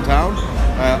town,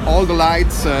 all the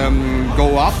lights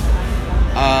go up,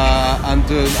 and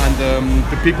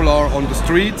the people are on the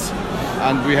streets,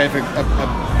 and we have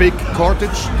a big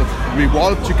cortege that we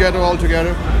walk all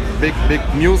together. Big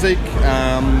music.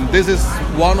 This is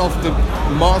one of the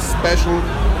most special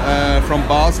from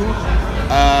Basel,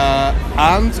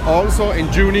 and also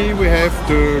in June we have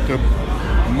the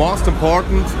most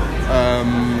important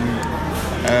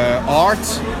art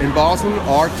in Basel,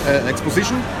 art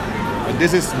exposition.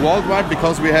 This is worldwide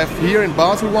because we have here in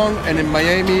Basel one and in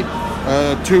Miami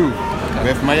 2. We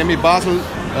have Miami Basel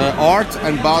art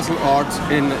and Basel art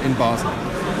in Basel.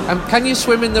 Can you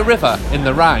swim in the river, in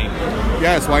the Rhine?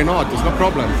 Yes, why not? There's no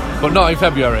problem. But not in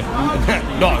February?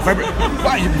 No, February.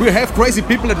 We have crazy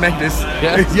people that make this.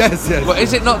 Yeah? Yes. But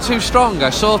is it not too strong? I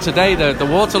saw today the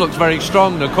water looks very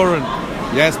strong, the current.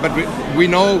 Yes, but we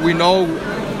know,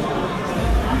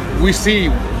 we see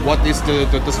what is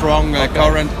the strong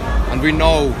current, and we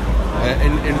know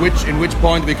in which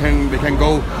point we can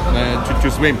go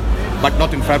to swim, but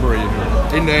not in February.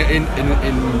 In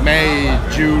May,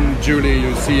 June, July,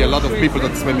 you see a lot of people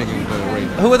that swimming in the rain.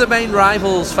 Who are the main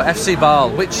rivals for FC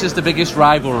Basel? Which is the biggest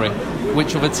rivalry?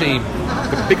 Which other team?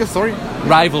 The biggest, sorry?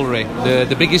 Rivalry.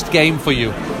 The biggest game for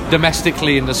you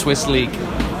domestically in the Swiss league.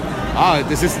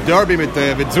 This is derby with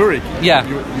Zurich. Yeah.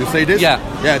 You say this? Yeah.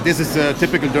 Yeah, this is a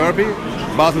typical derby.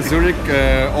 Basel Zurich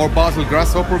or Basel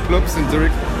Grasshopper clubs in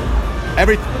Zurich.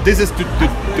 This is the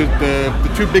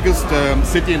 2 biggest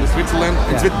city in Switzerland,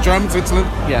 in German Switzerland.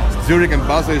 Yeah. Zurich and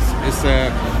Basel is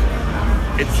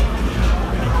it's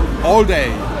all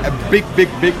day a big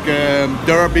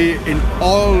derby in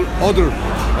all other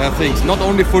things, not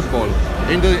only football,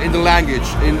 in the language,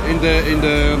 in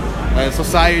the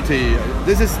society.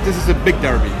 This is a big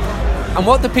derby. And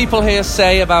what do people here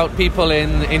say about people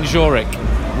in Zurich?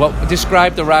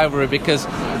 describe the rivalry, because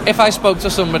if I spoke to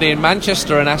somebody in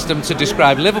Manchester and asked them to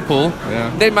describe Liverpool,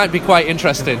 they might be quite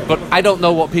interested, but I don't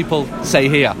know what people say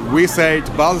here. We say,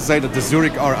 Basel say that the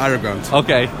Zurich are arrogant.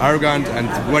 Okay. Arrogant and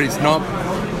very snob,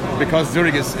 because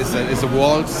Zurich is a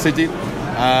walled city,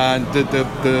 and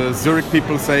the Zurich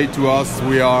people say to us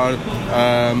we are,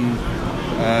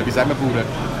 wie sagen wir, Bruder?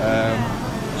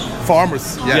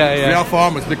 Farmers. Yeah. We are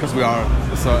farmers because we are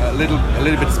a little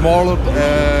bit smaller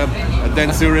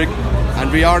than Zurich,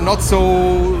 and we are not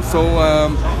so.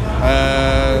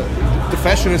 The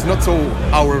fashion is not so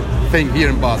our thing here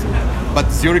in Basel,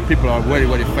 but Zurich people are very,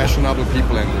 very fashionable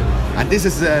people, and this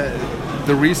is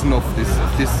the reason of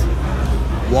this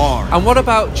war. And what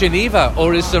about Geneva,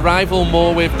 or is the rival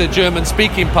more with the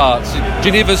German-speaking parts?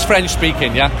 Geneva's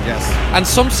French-speaking, yeah. Yes. And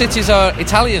some cities are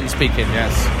Italian-speaking.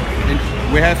 Yes.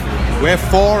 We have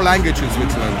 4 languages in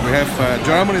Switzerland. We have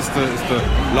German is the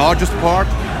largest part,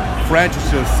 French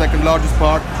is the second largest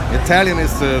part, Italian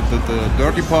is the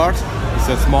dirty part. It's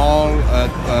a small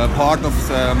part of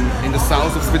in the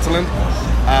south of Switzerland,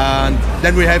 and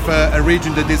then we have a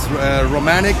region that is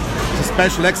Romanic. It's a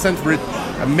special accent with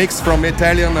a mix from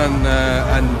Italian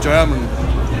and German,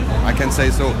 I can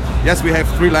say so. Yes, we have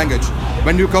 3 languages.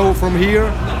 When you go from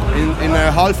here in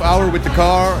a half hour with the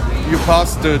car, you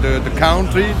pass the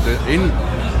country,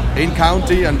 in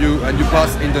county, and you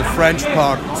pass in the French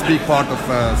speak part of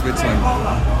Switzerland.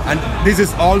 And this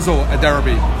is also a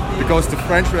derby, because the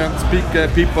French speak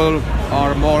people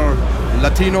are more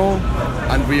Latino,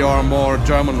 and we are more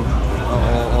German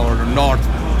or North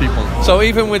people. So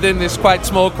even within this quite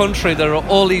small country, there are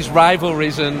all these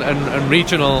rivalries and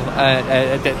regional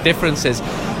differences.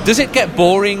 Does it get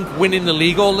boring winning the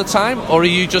league all the time, or are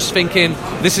you just thinking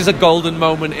this is a golden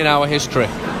moment in our history?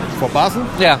 For Basel?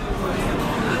 Yeah.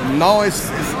 No,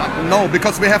 no,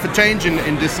 because we have a change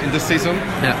in this season.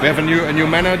 Yeah. We have a new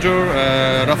manager,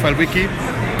 Raphael Vicky,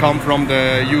 come from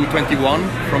the U21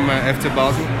 from FC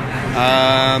Basel.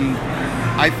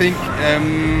 I think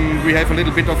we have a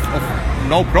little bit of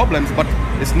no problems, but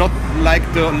it's not like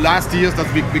the last years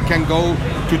that we can go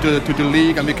to the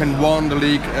league and we can win the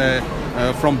league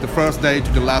from the first day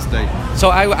to the last day. So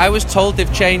I was told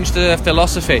they've changed the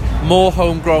philosophy. More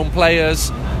homegrown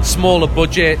players, smaller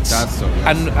budgets,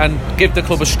 and give the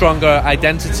club a stronger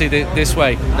identity this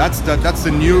way. That's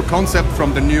the new concept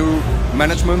from the new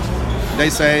management. They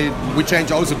say we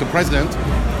change also the president.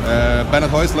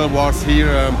 Bernhard Häusler was here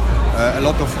a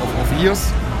lot of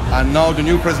years, and now the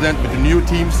new president with the new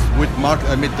teams with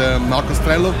Markus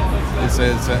Streller is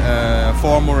a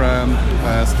former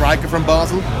striker from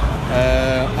Basel,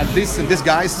 and this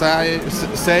guy say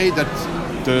that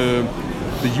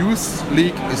the youth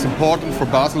league is important for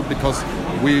Basel because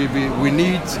we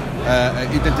need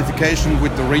identification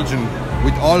with the region,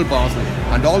 with all Basel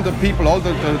and all the people, all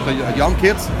the young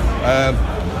kids.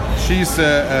 She's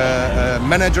a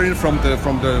manager from the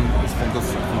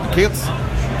kids,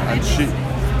 and she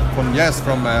from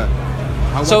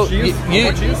how so much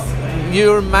years?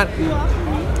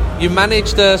 You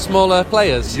manage the smaller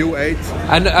players. U8.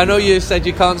 And I know you said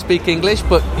you can't speak English,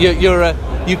 but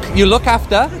you look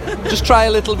after. Just try a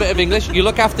little bit of English. You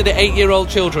look after the 8-year-old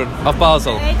children of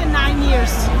Basel. 8 and 9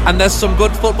 years. And there's some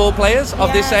good football players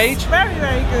of this age. Very,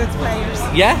 very good players.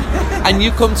 Yeah. And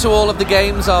you come to all of the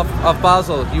games of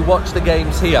Basel. You watch the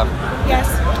games here. Yes.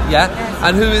 Yeah.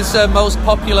 And who is the most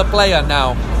popular player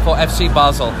now for FC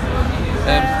Basel?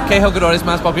 ¿Qué jugador es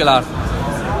más popular?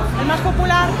 El más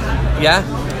popular. Yeah.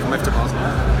 From FC Basel.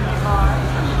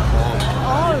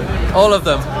 All of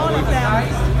them. All of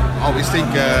them. Oh, we think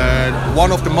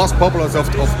one of the most popular of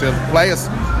the players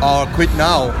are quit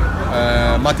now.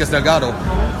 Matias Delgado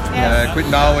quit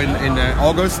now in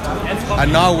August,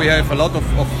 and now we have a lot of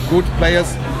good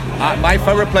players. My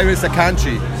favorite player is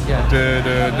Akanji,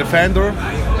 the defender.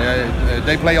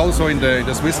 They play also in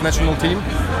the Swiss national team,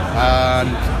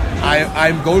 and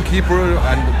I'm goalkeeper,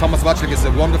 and Thomas Wachlik is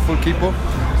a wonderful keeper.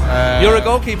 You're a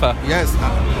goalkeeper? Yes,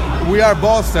 we are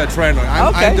both trainer.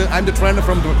 I'm the trainer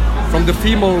from the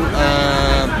female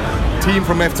team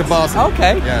from FC Basel.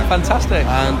 Okay, fantastic.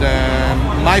 And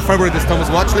my favorite is Thomas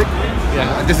Wachlik.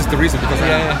 Yeah, and this is the reason because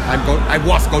I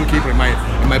was goalkeeper in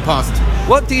my past.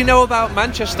 What do you know about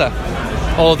Manchester,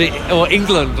 or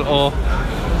England, or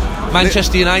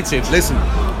Manchester United? Listen,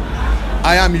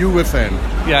 I am Juve fan.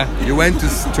 Yeah,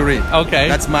 Juventus Turin. Okay,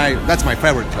 that's my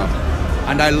favorite club,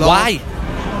 and I love.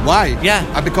 Why?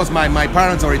 Yeah, because my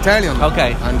parents are Italian.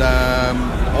 Okay, and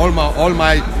all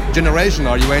my generation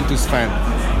are Juventus fan,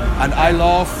 and I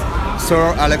love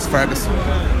Sir Alex Ferguson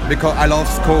because I love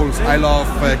Scholes, I love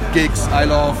Giggs, I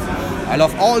love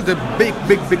all the big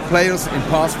players in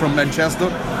past from Manchester,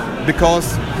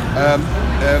 because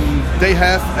they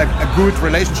have a good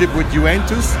relationship with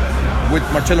Juventus, with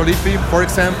Marcello Lippi, for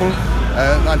example.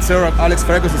 And Sir Alex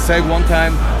Ferguson said one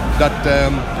time that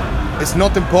it's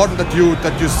not important that you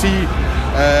see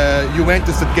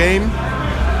Juventus the game,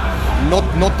 not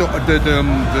the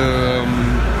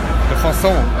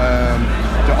façon,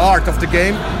 the art of the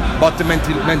game, but the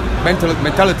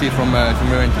mentality from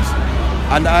Juventus.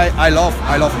 And I love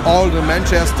all the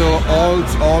Manchester old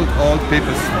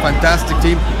people. Fantastic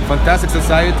team, fantastic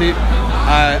society.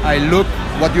 I look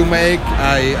what you make.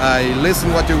 I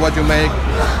listen what you make,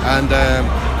 and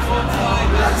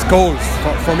it's goals.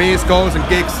 For me, it's goals and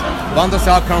gigs. Van der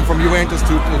Sar come from Juventus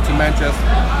to Manchester.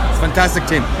 It's a fantastic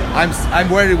team. I'm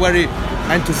very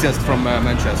enthusiastic from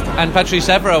Manchester. And Patrice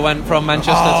Evra went from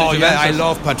Manchester to Juventus. Yeah, I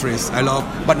love Patrice.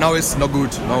 But now it's not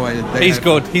good. He's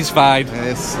good. He's fine.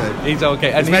 Yes, he's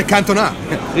okay. And make Cantona.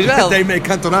 Well, they make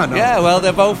Cantona now. Yeah, well,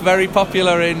 they're both very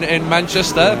popular in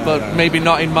Manchester, but maybe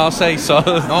not in Marseille. So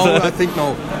no, I think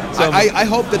no. So I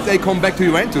hope that they come back to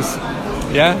Juventus.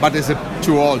 Yeah, but it's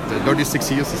too old.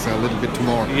 36 years is a little bit too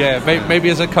more. Yeah, maybe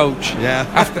as a coach. Yeah,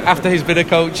 after he's been a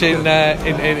coach in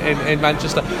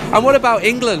Manchester. And what about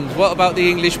England? What about the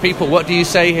English people? What do you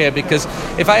say here? Because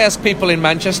if I ask people in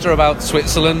Manchester about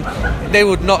Switzerland, they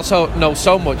would not know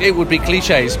so much. It would be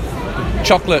cliches: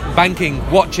 chocolate, banking,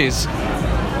 watches,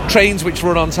 trains which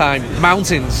run on time,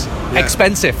 mountains,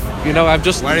 expensive. You know, I'm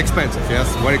just very expensive. Yes,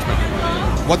 very expensive.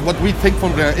 What we think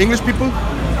from the English people.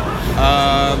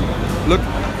 Look,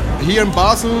 here in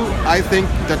Basel, I think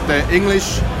that the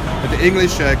English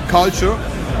culture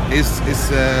is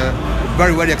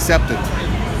very accepted.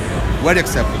 Very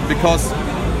accepted, because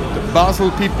the Basel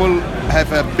people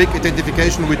have a big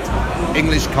identification with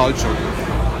English culture.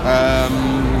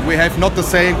 We have not the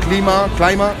same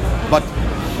climate, but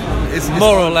it's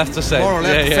more or less the same. More or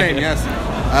less the same, yes.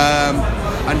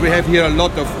 And we have here a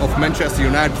lot of Manchester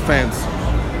United fans.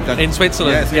 In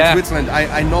Switzerland? Yes, in Switzerland.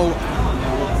 I know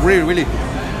really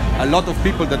a lot of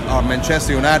people that are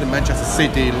Manchester United, Manchester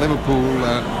City, Liverpool,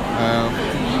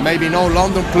 maybe no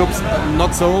London clubs,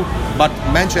 not so, but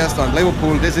Manchester and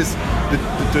Liverpool, this is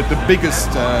the biggest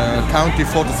county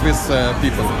for the Swiss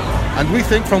people. And we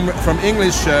think from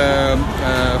English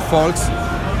folks,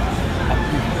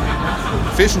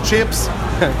 fish and chips,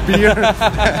 beer,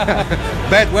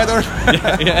 bad weather,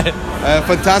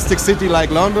 fantastic city like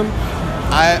London.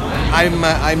 I'm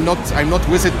not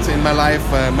visit in my life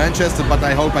Manchester, but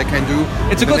I hope I can do.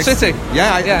 It's a good city.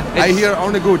 Yeah, I hear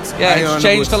only good. Yeah, it's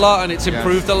changed a lot and it's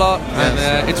improved a lot, and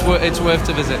it's worth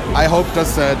to visit. I hope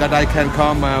that I can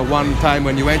come one time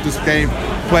when Juventus play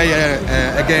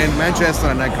again Manchester,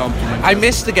 and I come to Manchester. I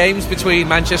miss the games between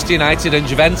Manchester United and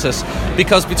Juventus,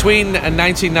 because between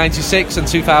 1996 and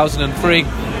 2003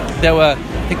 there were,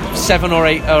 I think, 7 or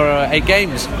 8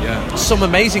 games. Yeah. Some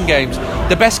amazing games.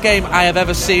 The best game I have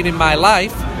ever seen in my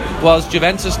life was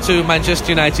Juventus to Manchester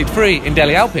United 3 in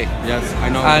Delle Alpi. Yes, I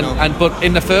know. But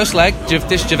in the first leg,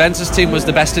 this Juventus team was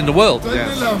the best in the world.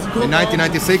 Yes. In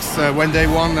 1996, when they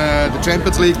won the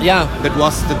Champions League. Yeah, that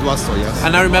was so. Yes.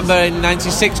 And I remember in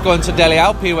 '96 going to Delle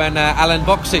Alpi when Alan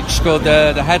Boksic scored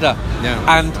the header.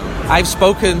 Yeah. And I've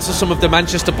spoken to some of the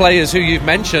Manchester players who you've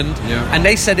mentioned, and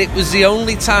they said it was the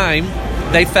only time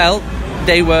they felt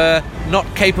they were not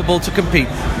capable to compete.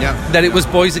 Yeah. That it was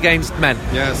boys against men.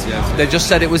 Yes. They just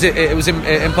said it was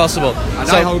impossible. And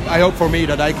so I hope for me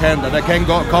that I can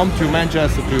come to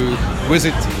Manchester to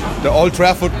visit the Old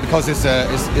Trafford, because it's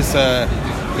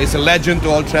a legend,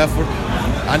 Old Trafford,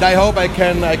 and I hope I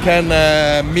can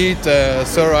meet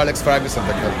Sir Alex Ferguson.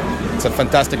 It's a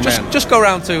fantastic man. Just go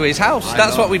round to his house.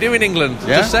 That's what we do in England.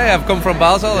 Yeah? Just say I've come from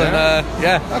Basel, and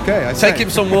Okay. Take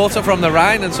him some water from the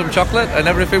Rhine and some chocolate, and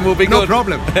everything will be good. No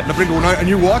problem. I bring a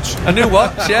new watch. A new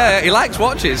watch. Yeah, he likes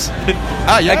watches.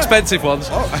 Expensive ones.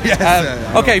 Oh,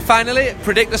 yes. Okay, finally,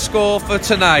 predict the score for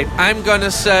tonight. I'm going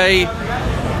to say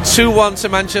 2-1 to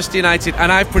Manchester United,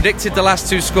 and I've predicted the last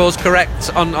 2 scores correct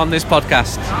on this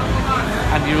podcast,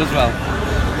 and you as well.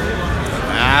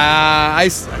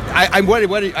 I'm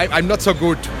very. I'm not so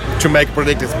good to make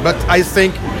predictions, but I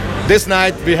think this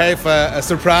night we have a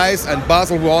surprise, and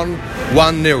Basel won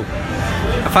 1-0.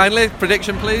 Finally,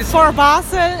 prediction, please. For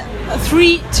Basel,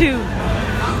 3-2.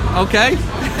 Okay.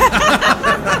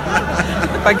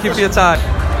 Thank you for your time.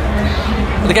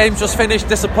 The game's just finished.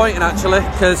 Disappointing, actually,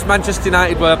 because Manchester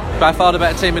United were by far the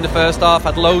better team in the first half,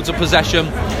 had loads of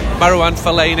possession. Marouane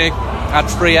Fellaini had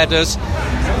 3 headers,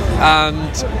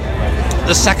 and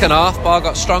the second half, bar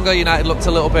got stronger. United looked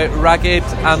a little bit ragged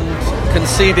and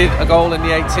conceded a goal in the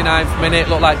 89th minute.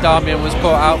 Looked like Darmian was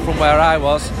caught out from where I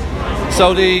was.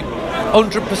 So the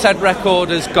 100%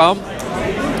 record is gone.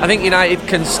 I think United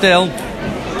can still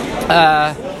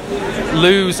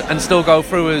lose and still go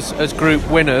through as group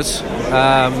winners.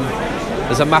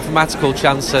 There's a mathematical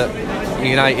chance that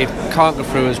United can't go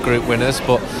through as group winners,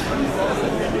 but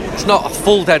it's not a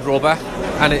full dead rubber,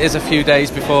 and it is a few days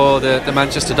before the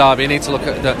Manchester derby. You need to look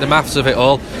at the maths of it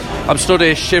all. I'm stood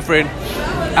here shivering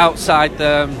outside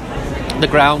the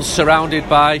grounds, surrounded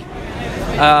by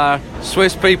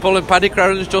Swiss people, and Paddy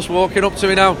Crerand's just walking up to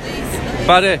me now.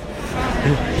 Paddy.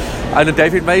 And then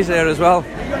David May's here as well.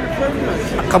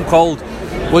 I'm cold.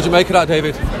 What'd you make of that,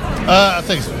 David? I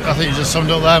think you just summed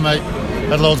it up there, mate.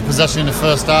 Had loads of possession in the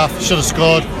first half. Should have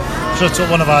scored. Should have took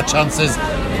one of our chances.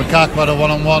 Lukaku had a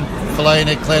one-on-one.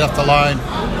 Fellaini cleared off the line.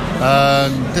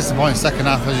 Disappointing second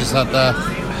half, as you said there.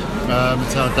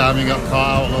 Matteo Darmian got caught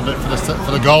out a little bit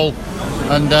for the goal,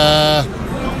 and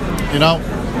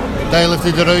they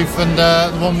lifted the roof and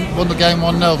won the game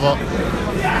 1-0. But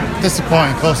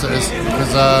disappointing, of course it is,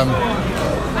 because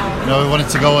we wanted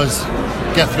to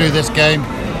get through this game,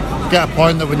 get a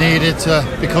point that we needed to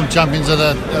become champions of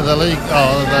the league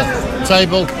or the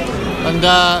table, and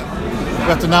we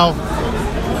have to now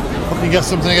fucking get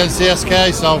something against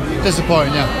CSK. So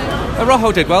disappointing, yeah.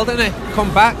 Rojo did well, didn't he?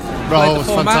 Come back. Rojo was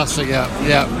fantastic, yeah,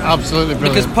 absolutely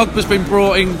brilliant. Because Pogba's been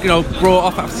brought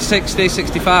off after 60,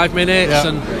 65 minutes,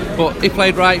 but he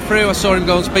played right through. I saw him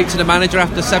go and speak to the manager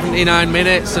after 79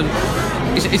 minutes, and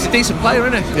he's a decent player,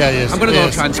 isn't he? Yeah, he is. I'm going to go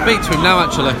and try and speak to him now,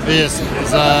 actually. He is.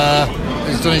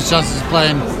 He's done his chances of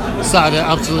playing Saturday,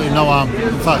 absolutely no harm.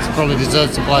 In fact, he probably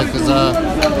deserves to play, because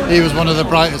he was one of the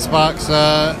brightest sparks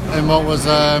in what was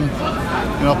a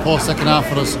poor second half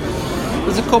for us.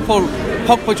 There's a couple.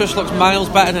 Pogba just looks miles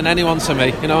better than anyone to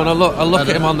me, and I look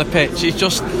at him on the pitch. He's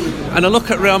just, and I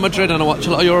look at Real Madrid and I watch a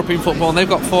lot of European football, and they've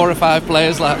got 4 or 5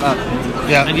 players like that.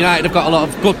 Yeah. And United have got a lot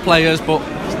of good players, but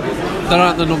there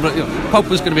aren't the number.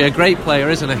 Pogba's going to be a great player,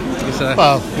 isn't he?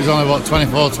 Well, he's only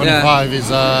 24, 25.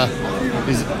 Yeah.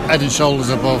 He's head and shoulders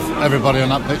above everybody on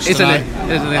that pitch tonight.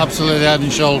 Isn't he? Absolutely head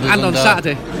and shoulders. And on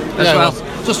Saturday as well.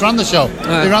 Just ran the show.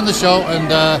 He ran the show,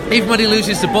 and even when he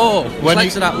loses the ball, his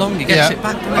legs are that long, he gets it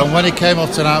back. And when he came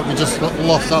up tonight, we just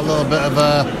lost that little bit of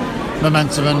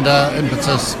momentum and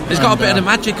impetus. He's got a bit of the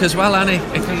magic as well, hasn't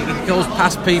he? If he goes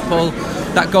past people.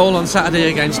 That goal on Saturday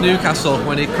against Newcastle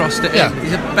when he crossed it in,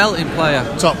 he's a belting player.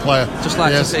 Top player. Just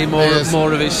like to see more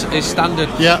of his standard.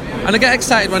 Yeah. And I get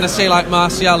excited when I see like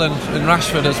Martial and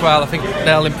Rashford as well. I think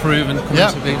they'll improve and come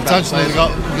to being better players. They've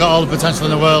got all the potential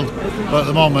in the world, but at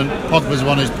the moment Pogba's the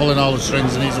one who's pulling all the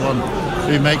strings, and he's the one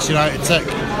who makes United tick.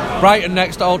 Brighton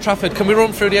next at Old Trafford. Can we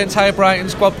run through the entire Brighton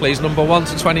squad, please? Number 1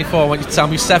 to 24. I want you to tell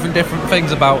me 7 different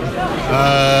things about them.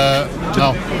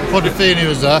 No. Podifini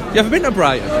was there. You ever been to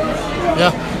Brighton?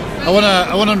 Yeah. I won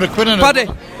 £100 in it. Paddy,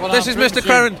 this is Mr.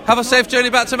 Crerand. Have a safe journey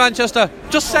back to Manchester.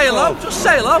 Just say hello. Just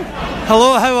say hello.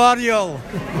 Hello, how are you all?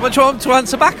 What do you want to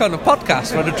answer back on a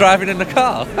podcast when you're driving in the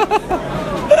car?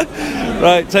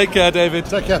 Right, take care, David.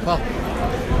 Take care, pal.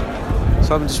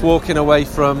 So I'm just walking away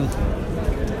from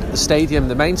the stadium.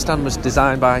 The main stand was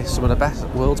designed by some of the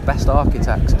world's best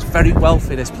architects. It's very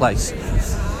wealthy, this place.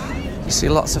 You see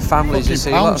lots of families. You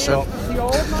see lots of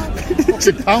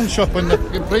pound shop in the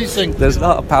precinct. There's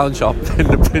not a pound shop in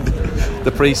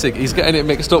the precinct. He's getting it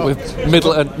mixed up with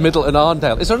Middleton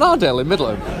Arndale. Is there an Arndale in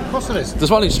Middleton? Of course there is. There's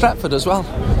one in Stratford as well.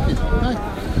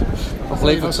 I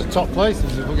believe it's the top place.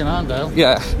 There's a fucking Arndale.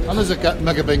 Yeah. And there's a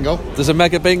mega bingo. There's a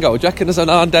mega bingo. Do you reckon there's an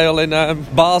Arndale in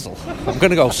Basel? I'm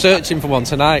going to go searching for one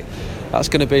tonight. That's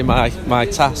going to be my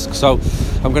task. So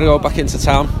I'm going to go back into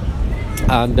town.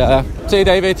 And see you,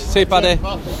 David. See you, Paddy.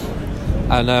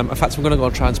 And in fact, I'm going to go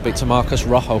and try and speak to Marcos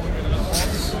Rojo.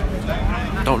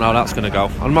 Don't know how that's going to go.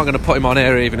 I'm not going to put him on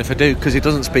air even if I do, because he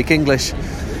doesn't speak English.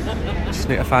 Just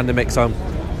need to find a mix on.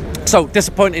 So,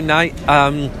 disappointing night.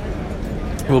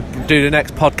 We'll do the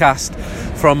next podcast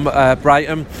from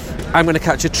Brighton. I'm going to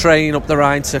catch a train up the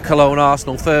Rhine to Cologne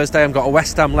Arsenal Thursday. I've got a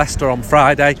West Ham Leicester on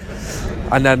Friday.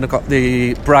 And then I've got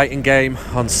the Brighton game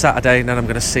on Saturday, and then I'm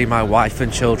going to see my wife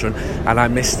and children, and I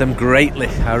miss them greatly.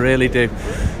 I really do.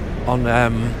 On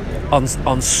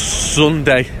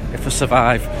Sunday, if I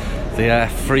survive the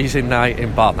freezing night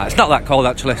in Bath. It's not that cold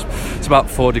actually. It's about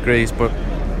 4 degrees, but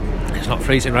it's not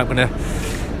freezing. Right, I'm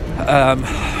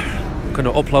going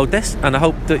to upload this, and I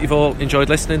hope that you've all enjoyed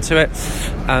listening to it,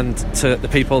 and to the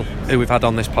people who we've had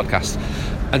on this podcast.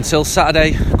 Until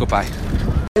Saturday, goodbye.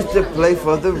 To play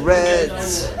for the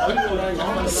Reds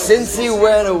since he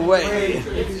went away.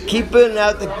 Keeping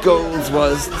out the goals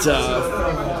was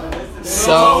tough,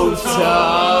 so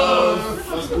tough.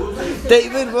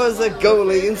 David was a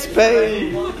goalie in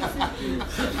Spain.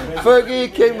 Fergie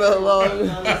came along,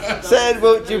 said,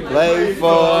 won't you play for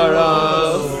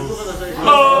us?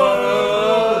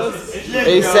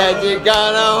 He said, you're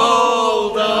gonna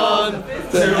hold on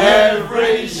to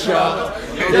every shot.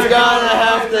 You're gonna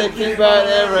have to keep out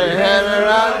every header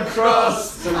and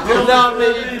cross. You'll not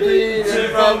be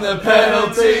beaten from the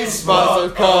penalty spot, so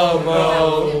come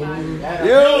home.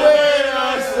 You win!